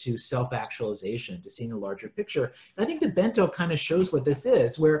impediments to self-actualization, to seeing a larger picture. And I think the Bento kind of shows what this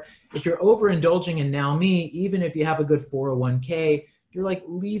is, where if you're overindulging in now me, even if you have a good 401k, you're like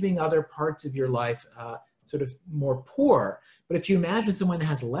leaving other parts of your life sort of more poor. But if you imagine someone that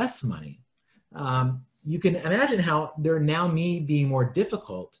has less money, you can imagine how their now me being more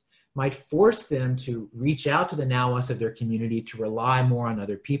difficult might force them to reach out to the now us of their community, to rely more on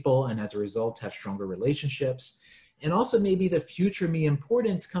other people, and as a result have stronger relationships. And also maybe the future me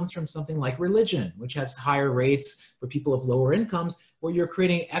importance comes from something like religion, which has higher rates for people of lower incomes, where you're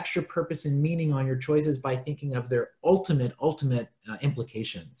creating extra purpose and meaning on your choices by thinking of their ultimate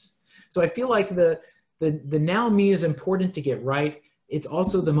implications. So I feel like the now me is important to get right. It's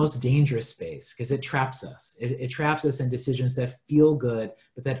also the most dangerous space because it traps us. It traps us in decisions that feel good,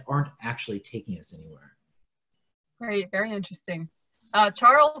 but that aren't actually taking us anywhere. Great, very interesting.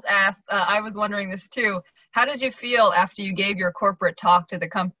 Charles asked, I was wondering this too, how did you feel after you gave your corporate talk to the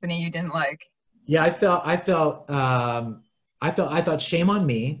company you didn't like? Yeah, I thought shame on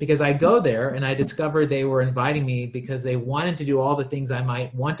me, because I go there and I discovered they were inviting me because they wanted to do all the things I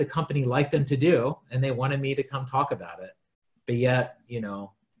might want a company like them to do, and they wanted me to come talk about it. But yet,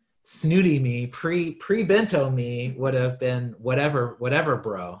 snooty me, pre-bento me would have been whatever,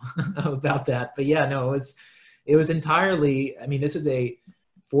 bro, about that. But yeah, no, it was entirely, this is a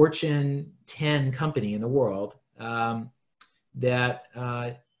Fortune 10 company in the world that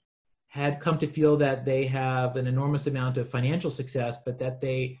had come to feel that they have an enormous amount of financial success, but that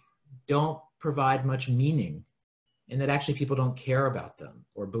they don't provide much meaning, and that actually people don't care about them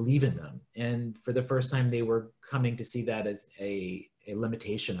or believe in them. And for the first time, they were coming to see that as a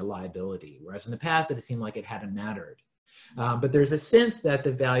limitation, a liability, whereas in the past, it seemed like it hadn't mattered. But there's a sense that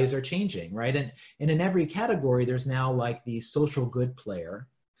the values are changing, right? And in every category, there's now like the social good player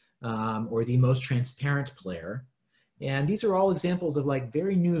or the most transparent player. And these are all examples of like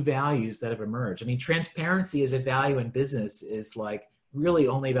very new values that have emerged. Transparency as a value in business is like really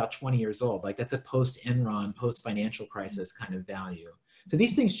only about 20 years old. Like that's a post-Enron, post-financial crisis kind of value. So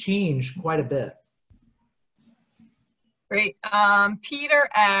these things change quite a bit. Great. Peter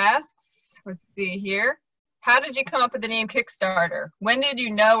asks, let's see here. How did you come up with the name Kickstarter? When did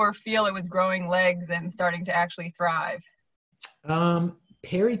you know or feel it was growing legs and starting to actually thrive?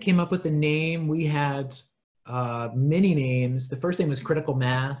 Perry came up with the name. We had many names. The first name was Critical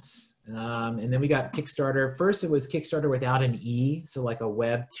Mass. And then we got Kickstarter. First, it was Kickstarter without an E, so like a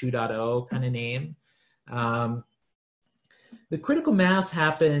Web 2.0 kind of name. The critical mass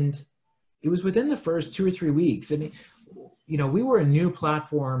happened, it was within the first 2 or 3 weeks. We were a new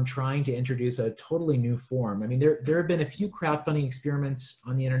platform trying to introduce a totally new form. There have been a few crowdfunding experiments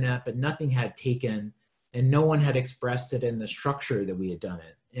on the internet, but nothing had taken, and no one had expressed it in the structure that we had done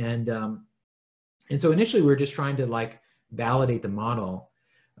it. And so initially we were just trying to like validate the model.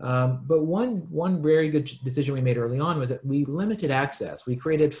 But one very good decision we made early on was that we limited access. We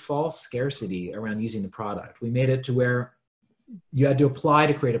created false scarcity around using the product. We made it to where you had to apply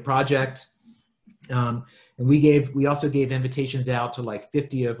to create a project. And we also gave invitations out to like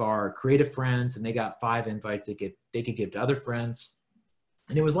 50 of our creative friends, and they got 5 invites they could give to other friends.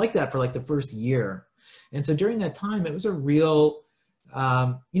 And it was like that for like the first year. And so during that time, it was a real,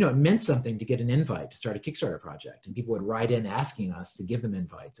 it meant something to get an invite to start a Kickstarter project, and people would write in asking us to give them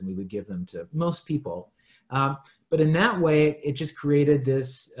invites, and we would give them to most people. But in that way, it just created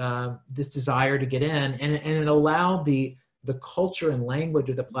this desire to get in, and it allowed the culture and language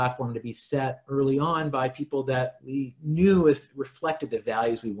of the platform to be set early on by people that we knew if reflected the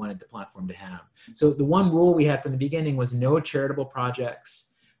values we wanted the platform to have. So the one rule we had from the beginning was no charitable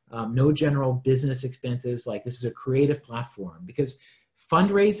projects, no general business expenses. Like, this is a creative platform, because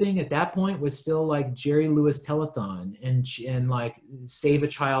fundraising at that point was still like Jerry Lewis Telethon and like Save a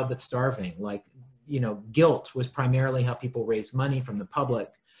Child That's Starving. Like, guilt was primarily how people raised money from the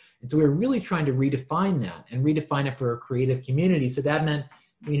public. And so we were really trying to redefine that and redefine it for a creative community. So that meant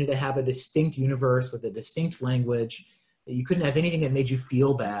we needed to have a distinct universe with a distinct language. You couldn't have anything that made you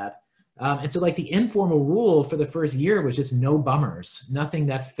feel bad. And so like the informal rule for the first year was just no bummers, nothing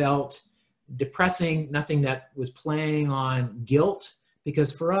that felt depressing, nothing that was playing on guilt,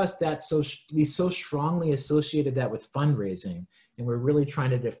 because for us, we so strongly associated that with fundraising, and we're really trying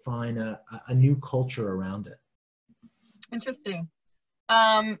to define a new culture around it. Interesting.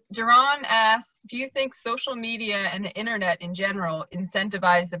 Jaron asks, do you think social media and the internet in general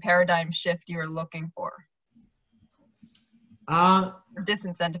incentivize the paradigm shift you're looking for? Or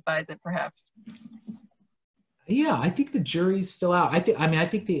disincentivize it, perhaps? Yeah, I think the jury's still out. I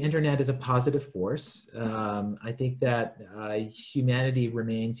think the internet is a positive force. I think that humanity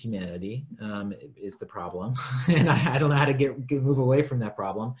remains humanity is the problem, and I don't know how to move away from that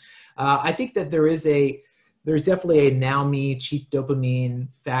problem. I think that there's definitely a now me cheap dopamine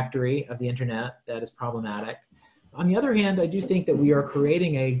factory of the internet that is problematic. On the other hand, I do think that we are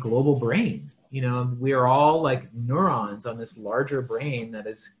creating a global brain. You know, we are all like neurons on this larger brain that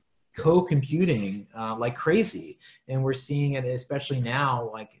is co-computing like crazy, and we're seeing it especially now,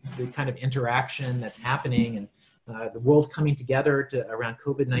 like the kind of interaction that's happening, and the world coming together around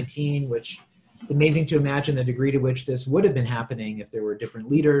COVID-19, which it's amazing to imagine the degree to which this would have been happening if there were different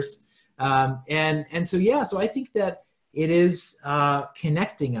leaders. So I think that it is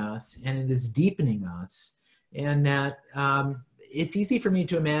connecting us, and it is deepening us, and that it's easy for me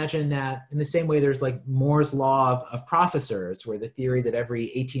to imagine that in the same way there's like Moore's law of processors, where the theory that every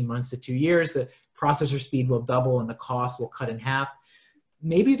 18 months to 2 years, the processor speed will double and the cost will cut in half.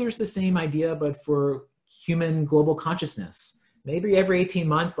 Maybe there's the same idea, but for human global consciousness. Maybe every 18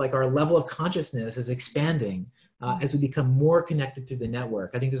 months, like our level of consciousness is expanding as we become more connected to the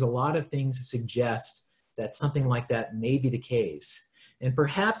network. I think there's a lot of things to suggest that something like that may be the case. And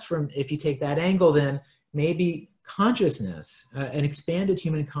perhaps if you take that angle, then maybe consciousness, an expanded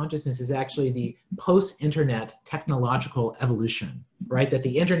human consciousness, is actually the post-internet technological evolution, right? That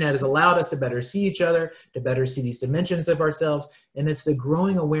the internet has allowed us to better see each other, to better see these dimensions of ourselves. And it's the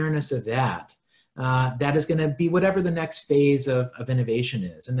growing awareness of that that is going to be whatever the next phase of innovation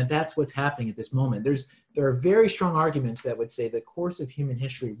is. And that's what's happening at this moment. There are very strong arguments that would say the course of human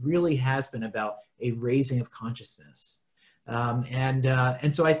history really has been about a raising of consciousness.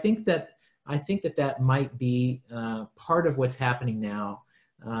 And so I think that might be part of what's happening now.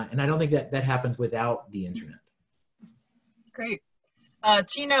 And I don't think that happens without the internet. Great.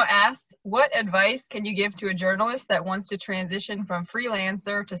 Chino asks, what advice can you give to a journalist that wants to transition from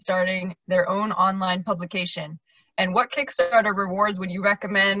freelancer to starting their own online publication? And what Kickstarter rewards would you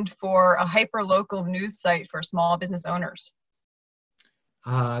recommend for a hyper-local news site for small business owners?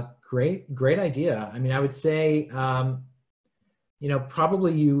 Great idea. I mean, I would say,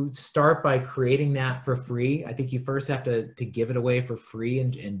 probably you start by creating that for free. I think you first have to give it away for free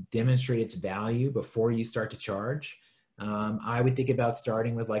and demonstrate its value before you start to charge. I would think about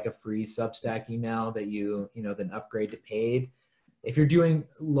starting with like a free Substack email that you then upgrade to paid. If you're doing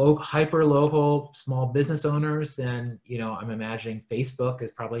hyper local small business owners, then, I'm imagining Facebook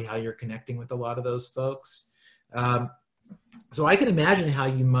is probably how you're connecting with a lot of those folks. So I can imagine how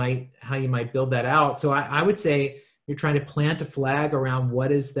you might build that out. So I would say you're trying to plant a flag around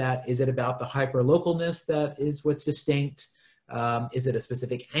what is that? Is it about the hyper localness that is what's distinct? Is it a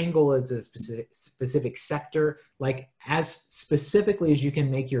specific angle? Is it a specific sector? Like as specifically as you can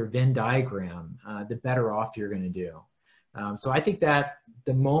make your Venn diagram, the better off you're going to do. So I think that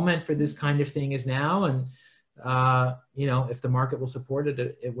the moment for this kind of thing is now, and if the market will support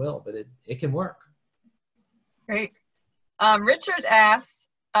it, it will, but it can work. Great. Richard asks,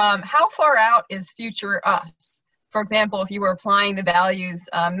 how far out is future us? For example, if you were applying the values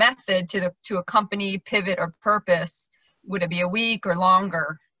method to a company pivot or purpose, would it be a week or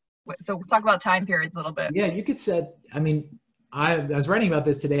longer? So we'll talk about time periods a little bit. Yeah, you could set, I was writing about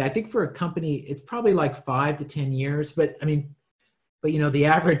this today. I think for a company, it's probably like 5 to 10 years, but the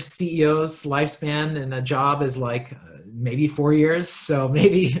average CEO's lifespan in a job is like maybe 4 years. So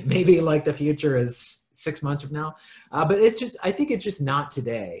maybe like the future is 6 months from now. But I think it's just not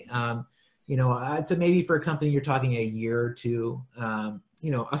today. So maybe for a company, you're talking a year or two,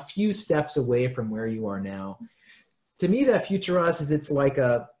 a few steps away from where you are now. To me, that future us is, it's like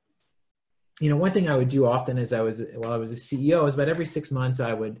one thing I would do often while I was a CEO is about every 6 months,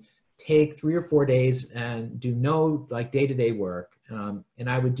 I would take 3 or 4 days and do no like day-to-day work. And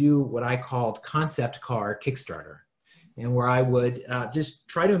I would do what I called concept car Kickstarter, and where I would just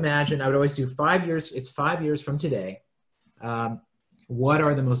try to imagine. I would always do 5 years. It's 5 years from today. What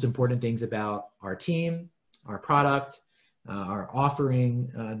are the most important things about our team, our product, our offering,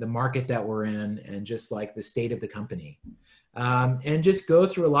 the market that we're in, and just like the state of the company. And just go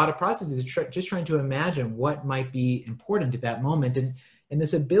through a lot of processes, just trying to imagine what might be important at that moment. And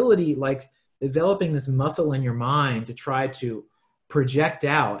this ability, like developing this muscle in your mind to try to project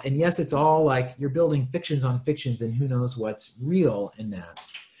out. And yes, it's all like you're building fictions on fictions and who knows what's real in that.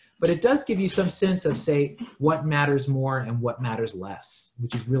 But it does give you some sense of, say, what matters more and what matters less,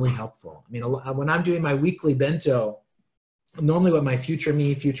 which is really helpful. I mean, when I'm doing my weekly bento, normally what my future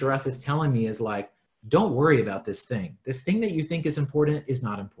me, future us is telling me is like, don't worry about this thing. This thing that you think is important is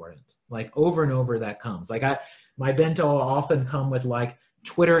not important. Like over and over that comes. Like my bento will often come with like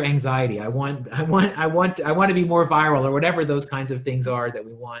Twitter anxiety. I want to be more viral or whatever those kinds of things are that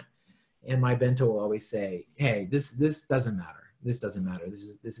we want. And my bento will always say, hey, this doesn't matter. This doesn't matter.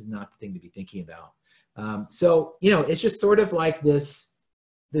 This is not the thing to be thinking about. So, you know, it's just sort of like this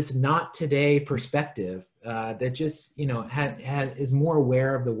not today perspective that just, you know, is more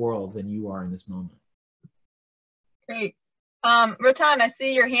aware of the world than you are in this moment. Great. Ratan, I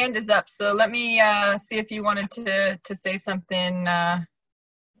see your hand is up. So let me see if you wanted to say something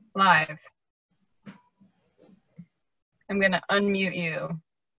live. I'm going to unmute you.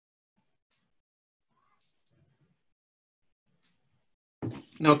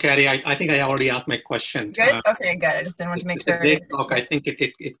 No, Carrie, I think I already asked my question. Good? Okay, good. I just didn't want to make sure. Great talk. I think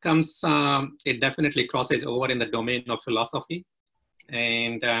it comes, it definitely crosses over in the domain of philosophy.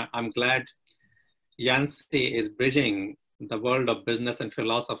 And I'm glad Yancey is bridging the world of business and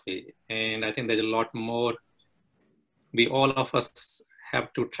philosophy. And I think there's a lot more we all of us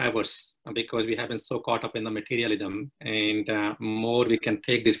have to traverse because we have been so caught up in the materialism, and more we can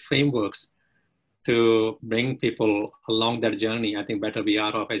take these frameworks to bring people along that journey. I think better we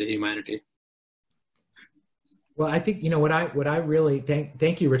are off as a humanity. Well, I think, you know, what I really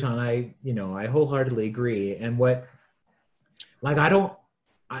thank you, Ratan. I wholeheartedly agree. And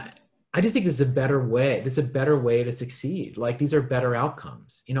I just think this is a better way. This is a better way to succeed. Like, these are better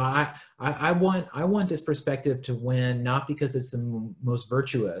outcomes. You know, I want this perspective to win, not because it's the most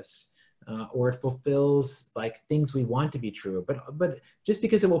virtuous or it fulfills like things we want to be true, but just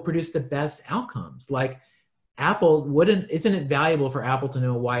because it will produce the best outcomes. Like Apple isn't it valuable for Apple to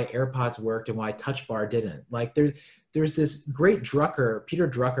know why AirPods worked and why Touch Bar didn't? Like there's this great Peter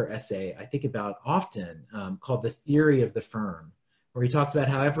Drucker essay I think about often called The Theory of the Firm, where he talks about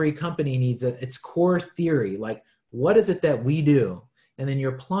how every company needs its core theory. Like, what is it that we do? And then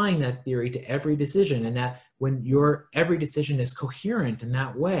you're applying that theory to every decision. And that when every decision is coherent in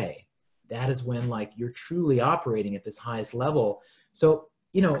that way, that is when like you're truly operating at this highest level. So,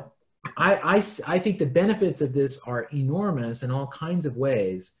 you know, I think the benefits of this are enormous in all kinds of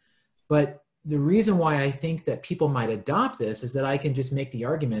ways. But the reason why I think that people might adopt this is that I can just make the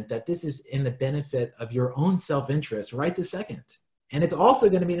argument that this is in the benefit of your own self-interest right this second. And it's also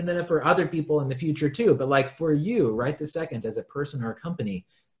going to be the benefit for other people in the future too. But like for you right this second as a person or a company,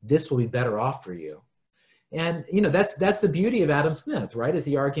 this will be better off for you. And, you know, that's the beauty of Adam Smith, right? Is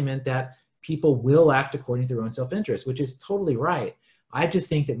the argument that people will act according to their own self-interest, which is totally right. I just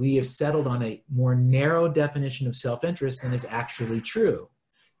think that we have settled on a more narrow definition of self-interest than is actually true.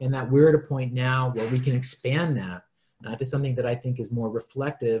 And that we're at a point now where we can expand that to something that I think is more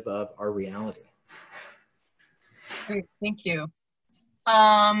reflective of our reality. Great, thank you.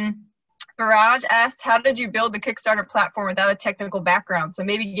 Baraj asked, how did you build the Kickstarter platform without a technical background? So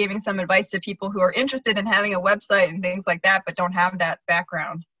maybe giving some advice to people who are interested in having a website and things like that, but don't have that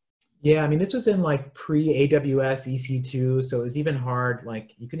background. Yeah, I mean, this was in like pre-AWS EC2, so it was even hard.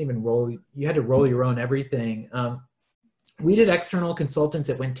 Like you couldn't even you had to roll your own everything. We did external consultants.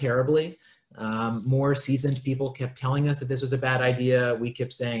 It went terribly. More seasoned people kept telling us that this was a bad idea. We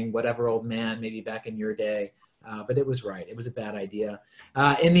kept saying, whatever, old man, maybe back in your day. But it was right. It was a bad idea.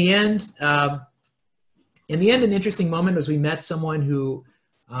 In the end, an interesting moment was we met someone who,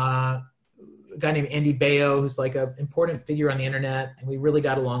 a guy named Andy Bayo, who's like an important figure on the internet, and we really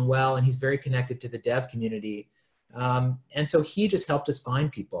got along well, and he's very connected to the dev community. And so he just helped us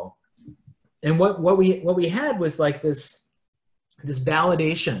find people. And what we had was like this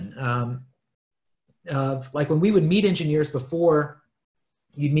validation of like when we would meet engineers before,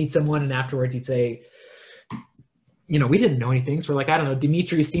 you'd meet someone and afterwards you'd say, you know, we didn't know anything. So we're like, I don't know,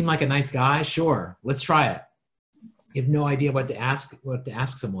 Dimitri seemed like a nice guy. Sure, let's try it. You have no idea what to ask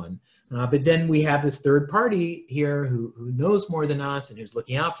someone. But then we have this third party here who knows more than us and who's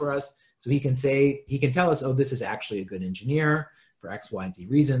looking out for us. So he can tell us, oh, this is actually a good engineer for X, Y, and Z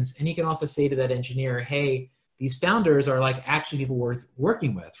reasons. And he can also say to that engineer, hey, these founders are like actually people worth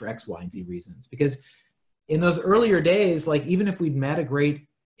working with for X, Y, and Z reasons. Because in those earlier days, like even if we'd met a great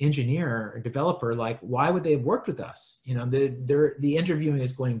engineer or developer, like why would they have worked with us? You know, the interviewing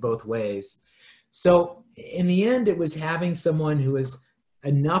is going both ways. So in the end, it was having someone who was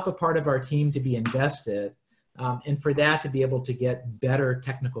enough a part of our team to be invested and for that to be able to get better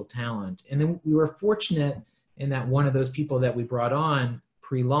technical talent. And then we were fortunate and that one of those people that we brought on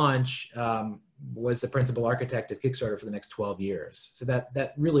pre-launch was the principal architect of Kickstarter for the next 12 years. So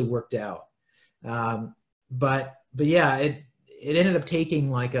that really worked out. But yeah, it ended up taking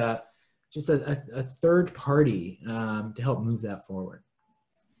like just a third party to help move that forward.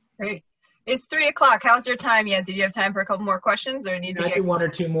 Great. It's 3 o'clock. How's your time, Yancey? Do you have time for a couple more questions, or need to get do one or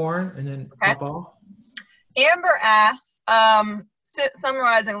two more and then hop off? Amber asks,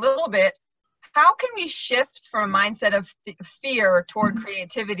 summarizing a little bit, how can we shift from a mindset of fear toward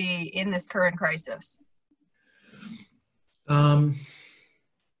creativity in this current crisis?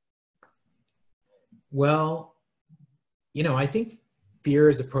 Well, I think fear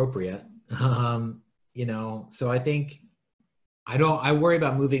is appropriate. So I think I worry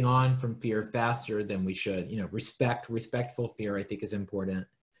about moving on from fear faster than we should. Respectful fear, I think, is important.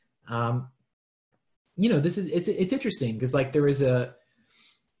 It's interesting because like there is a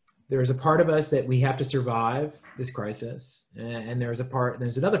part of us that we have to survive this crisis, and there's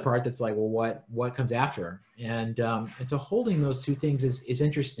another part that's like, well, what comes after? And so holding those two things is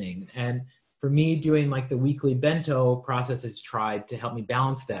interesting. And for me, doing like the weekly bento process has tried to help me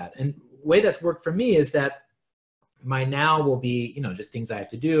balance that. And the way that's worked for me is that my now will be, just things I have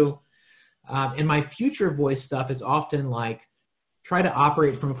to do. And my future voice stuff is often like, try to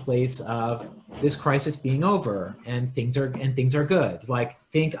operate from a place of this crisis being over and things are good. Like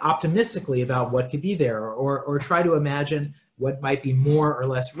think optimistically about what could be there, or try to imagine what might be more or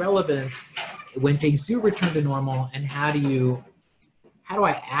less relevant when things do return to normal, and how do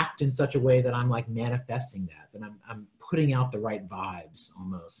I act in such a way that I'm like manifesting that I'm putting out the right vibes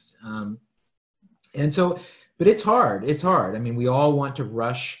almost. But it's hard. I mean, we all want to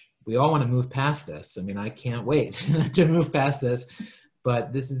rush. We all want to move past this. I mean, I can't wait to move past this,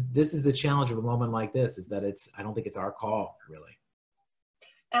 but this is the challenge of a moment like this, is that I don't think it's our call, really.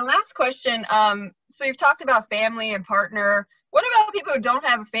 And last question. So you've talked about family and partner. What about people who don't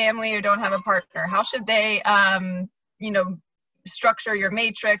have a family or don't have a partner? How should they, structure your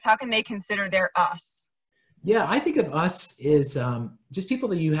matrix? How can they consider their us? Yeah, I think of us as just people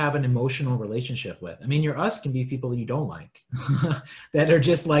that you have an emotional relationship with. I mean, your us can be people that you don't like, that are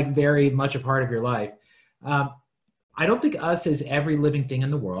just like very much a part of your life. I don't think us is every living thing in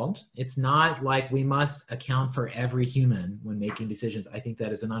the world. It's not like we must account for every human when making decisions. I think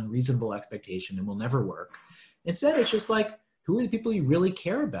that is an unreasonable expectation and will never work. Instead, it's just like, who are the people you really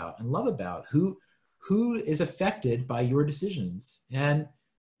care about and love about? Who is affected by your decisions? And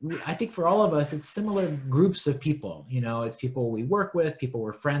I think for all of us, it's similar groups of people. It's people we work with, people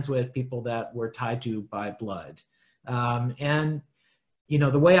we're friends with, people that we're tied to by blood. The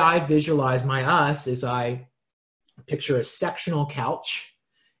way I visualize my us is I picture a sectional couch,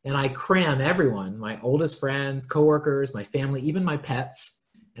 and I cram everyone, my oldest friends, coworkers, my family, even my pets,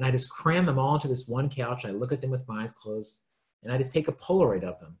 and I just cram them all into this one couch. I look at them with my eyes closed, and I just take a Polaroid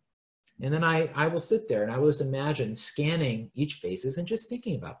of them. And then I will sit there and I will just imagine scanning each faces and just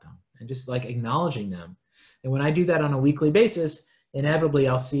thinking about them and just like acknowledging them. And when I do that on a weekly basis, inevitably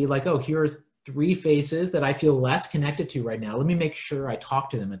I'll see like, oh, here are 3 faces that I feel less connected to right now. Let me make sure I talk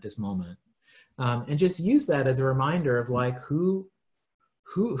to them at this moment. And just use that as a reminder of like, who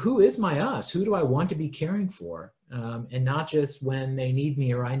is my us? Who do I want to be caring for? And not just when they need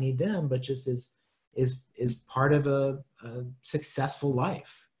me or I need them, but just is part of a successful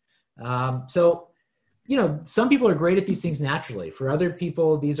life. Some people are great at these things naturally. For other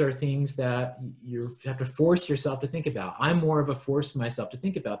people, these are things that you have to force yourself to think about. I'm more of a force myself to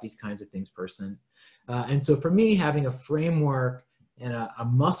think about these kinds of things person. And so for me, having a framework and a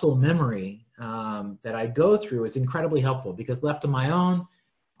muscle memory that I go through is incredibly helpful, because left on my own,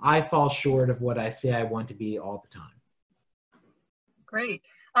 I fall short of what I say I want to be all the time. Great.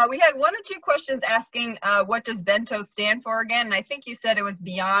 We had 1 or 2 questions asking, what does Bento stand for again? And I think you said it was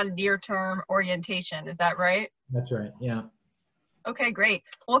beyond near-term orientation. Is that right? That's right. Yeah. Okay, great.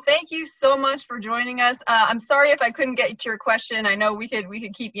 Well, thank you so much for joining us. I'm sorry if I couldn't get to your question. I know we could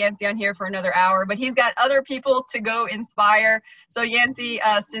keep Yancey on here for another hour, but he's got other people to go inspire. So Yancey,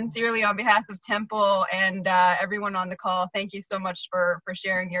 sincerely on behalf of Temple and everyone on the call, thank you so much for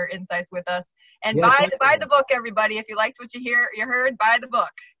sharing your insights with us. And buy the book, everybody. If you liked what you heard, buy the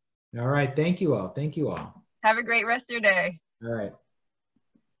book. All right. Thank you all. Thank you all. Have a great rest of your day. All right.